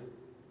truth.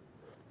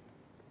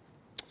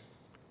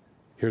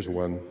 Here's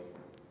one.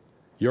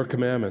 Your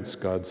commandments,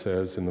 God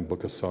says in the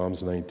book of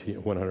Psalms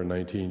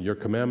 119, your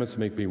commandments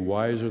make me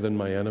wiser than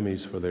my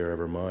enemies, for they are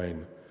ever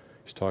mine.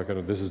 He's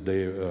talking, this is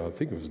David, I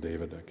think it was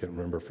David, I can't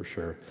remember for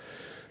sure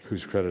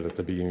who's credited at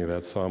the beginning of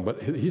that psalm,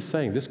 but he's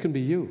saying this can be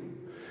you.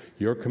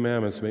 Your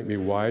commandments make me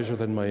wiser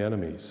than my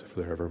enemies, for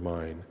they're ever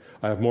mine.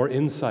 I have more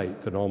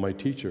insight than all my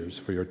teachers,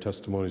 for your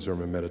testimonies are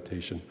my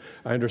meditation.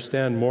 I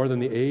understand more than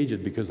the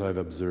aged because I've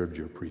observed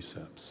your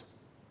precepts.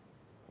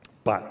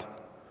 But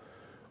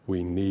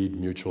we need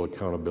mutual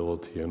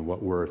accountability in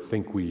what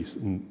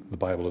the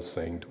Bible is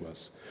saying to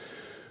us.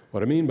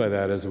 What I mean by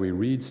that is, as we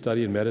read,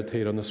 study, and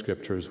meditate on the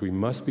Scriptures, we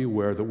must be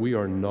aware that we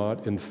are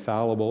not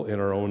infallible in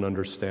our own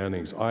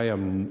understandings. I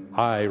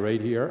right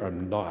here,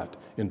 am not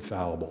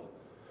infallible.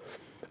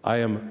 I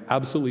am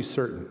absolutely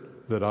certain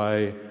that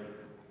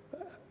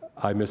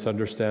I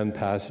misunderstand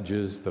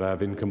passages, that I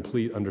have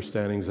incomplete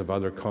understandings of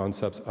other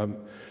concepts.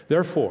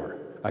 Therefore,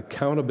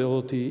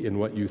 accountability in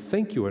what you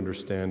think you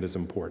understand is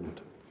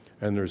important.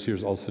 And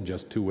I'll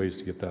suggest 2 ways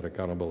to get that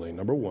accountability.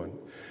 Number one,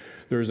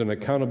 there's an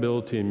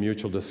accountability in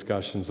mutual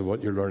discussions of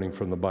what you're learning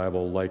from the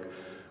Bible. Like,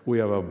 we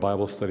have a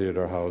Bible study at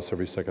our house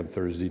every second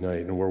Thursday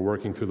night, and we're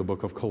working through the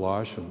book of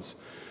Colossians.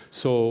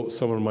 So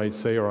someone might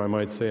say, or I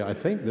might say, I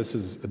think this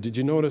is, did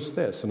you notice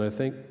this? And I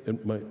think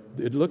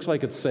it looks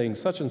like it's saying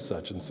such and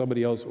such. And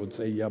somebody else would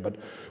say, yeah, but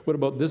what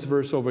about this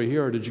verse over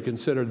here? Or did you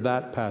consider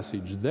that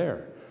passage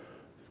there?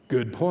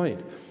 Good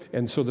point.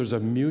 And so there's a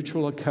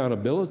mutual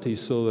accountability,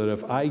 so that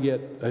if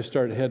I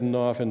start heading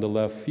off into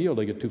left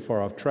field, I get too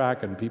far off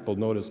track, and people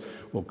notice,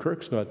 well,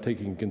 Kirk's not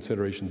taking into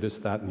consideration this,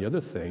 that, and the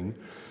other thing.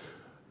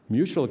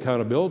 Mutual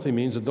accountability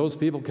means that those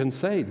people can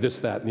say this,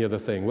 that, and the other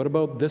thing. What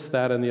about this,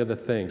 that, and the other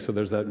thing? So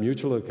there's that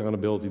mutual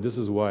accountability. This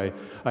is why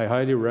I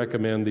highly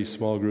recommend these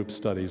small group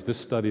studies. This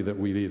study that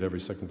we lead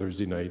every second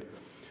Thursday night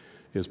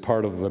is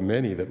part of the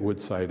many that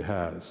Woodside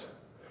has.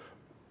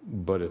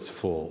 But it's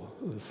full,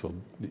 so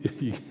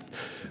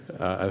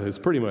it's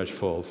pretty much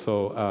full.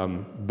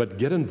 So, but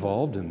get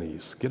involved in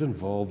these. Get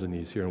involved in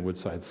these here in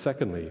Woodside.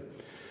 Secondly,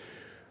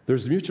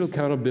 there's mutual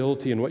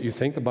accountability in what you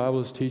think the Bible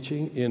is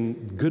teaching, in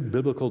good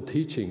biblical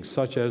teaching,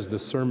 such as the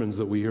sermons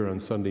that we hear on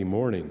Sunday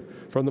morning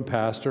from the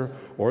pastor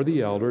or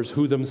the elders,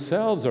 who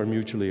themselves are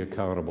mutually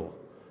accountable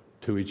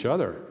to each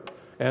other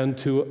and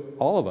to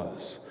all of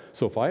us.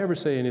 So if I ever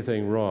say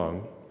anything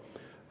wrong,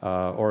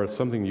 or it's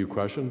something you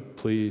question,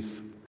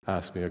 please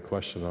ask me a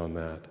question on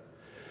that.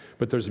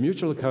 But there's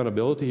mutual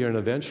accountability here, and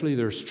eventually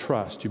there's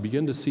trust. You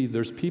begin to see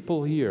there's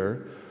people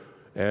here,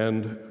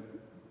 and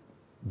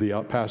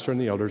the pastor and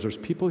the elders, there's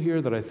people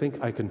here that I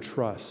think I can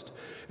trust.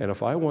 And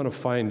if I want to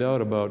find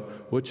out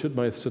about what should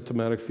my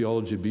systematic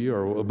theology be,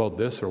 or about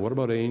this, or what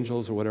about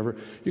angels, or whatever,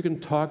 you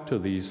can talk to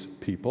these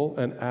people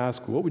and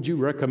ask, what would you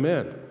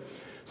recommend?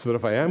 So that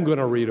if I am going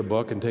to read a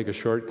book and take a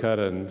shortcut,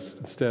 and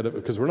instead of,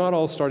 because we're not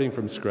all starting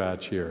from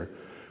scratch here,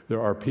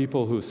 there are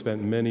people who have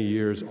spent many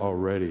years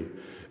already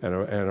and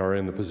are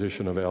in the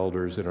position of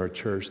elders in our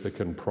church that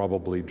can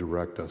probably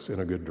direct us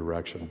in a good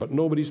direction. But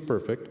nobody's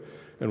perfect,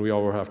 and we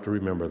all have to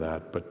remember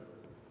that. But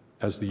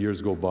as the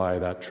years go by,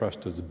 that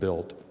trust is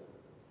built.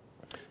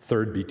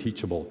 Third, be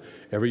teachable.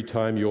 Every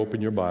time you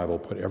open your Bible,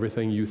 put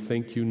everything you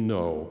think you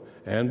know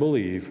and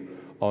believe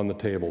on the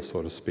table,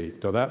 so to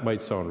speak. Now, that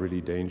might sound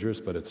really dangerous,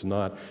 but it's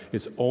not.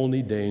 It's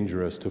only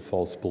dangerous to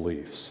false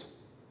beliefs.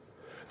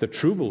 The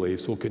true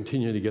beliefs will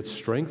continue to get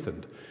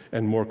strengthened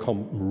and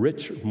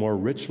more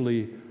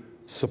richly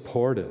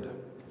supported.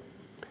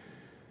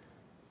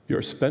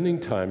 You're spending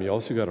time, you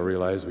also got to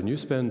realize when you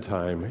spend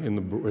time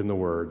in the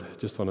Word,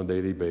 just on a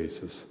daily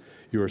basis,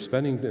 you are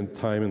spending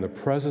time in the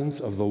presence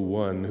of the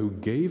one who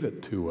gave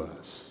it to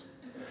us.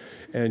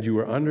 And you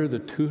are under the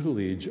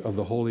tutelage of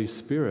the Holy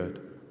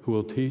Spirit who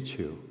will teach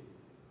you.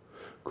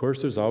 Of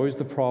course, there's always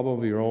the problem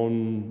of your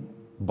own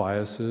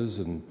biases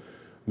and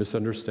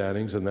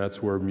misunderstandings, and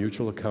that's where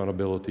mutual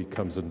accountability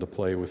comes into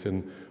play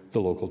within the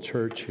local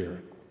church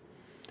here.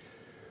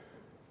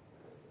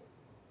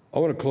 I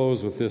want to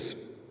close with this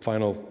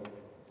final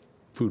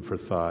food for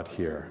thought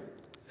here.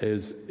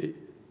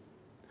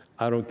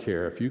 I don't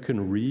care. If you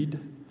can read,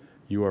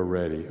 you are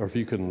ready. Or if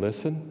you can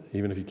listen,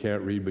 even if you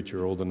can't read but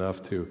you're old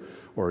enough to,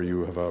 or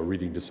you have a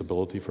reading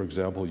disability, for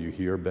example, you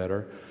hear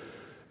better.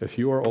 If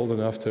you are old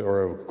enough to,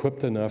 or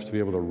equipped enough to be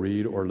able to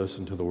read or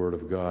listen to the Word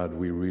of God,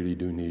 we really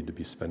do need to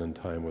be spending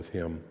time with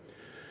Him.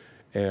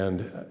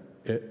 And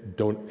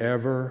don't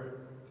ever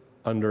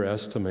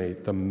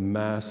underestimate the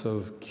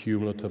massive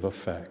cumulative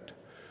effect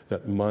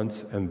that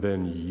months and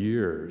then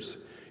years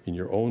in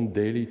your own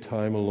daily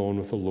time alone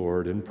with the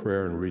Lord in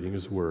prayer and reading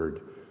His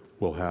Word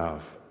will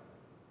have.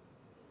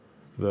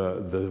 My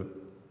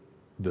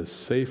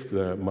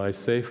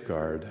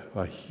safeguard,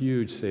 a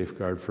huge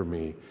safeguard for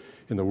me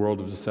in the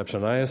world of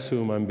deception. I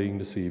assume I'm being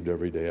deceived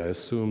every day. I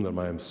assume that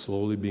I am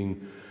slowly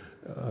being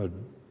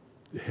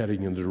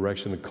heading in the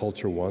direction the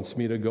culture wants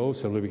me to go,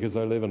 simply because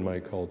I live in my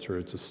culture.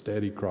 It's a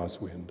steady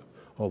crosswind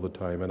all the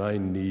time, and I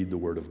need the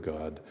Word of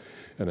God,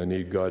 and I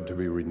need God to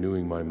be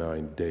renewing my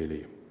mind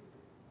daily.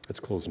 Let's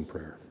close in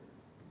prayer.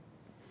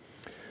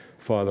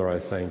 Father, I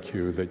thank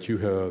you that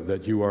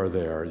you are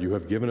there. You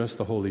have given us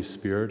the Holy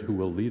Spirit who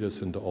will lead us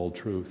into all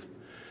truth.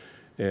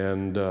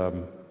 And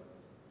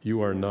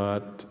you are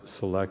not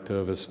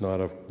selective. It's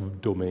not a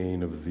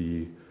domain of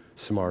the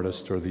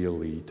smartest or the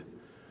elite.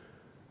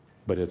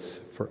 But it's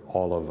for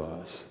all of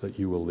us that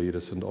you will lead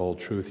us into all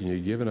truth. And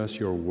you've given us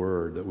your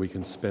word that we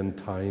can spend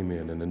time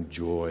in and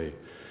enjoy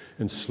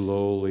and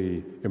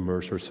slowly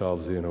immerse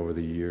ourselves in over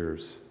the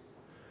years.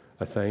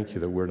 I thank you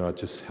that we're not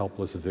just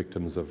helpless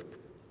victims of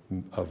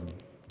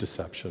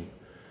deception,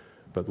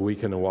 but we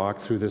can walk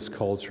through this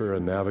culture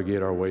and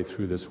navigate our way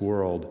through this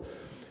world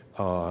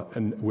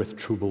and with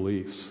true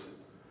beliefs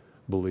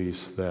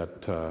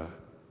that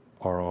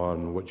are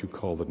on what you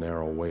call the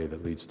narrow way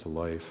that leads to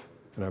life.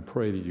 And I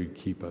pray that you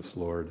keep us,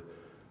 Lord.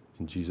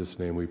 In Jesus'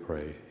 name we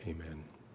pray. Amen.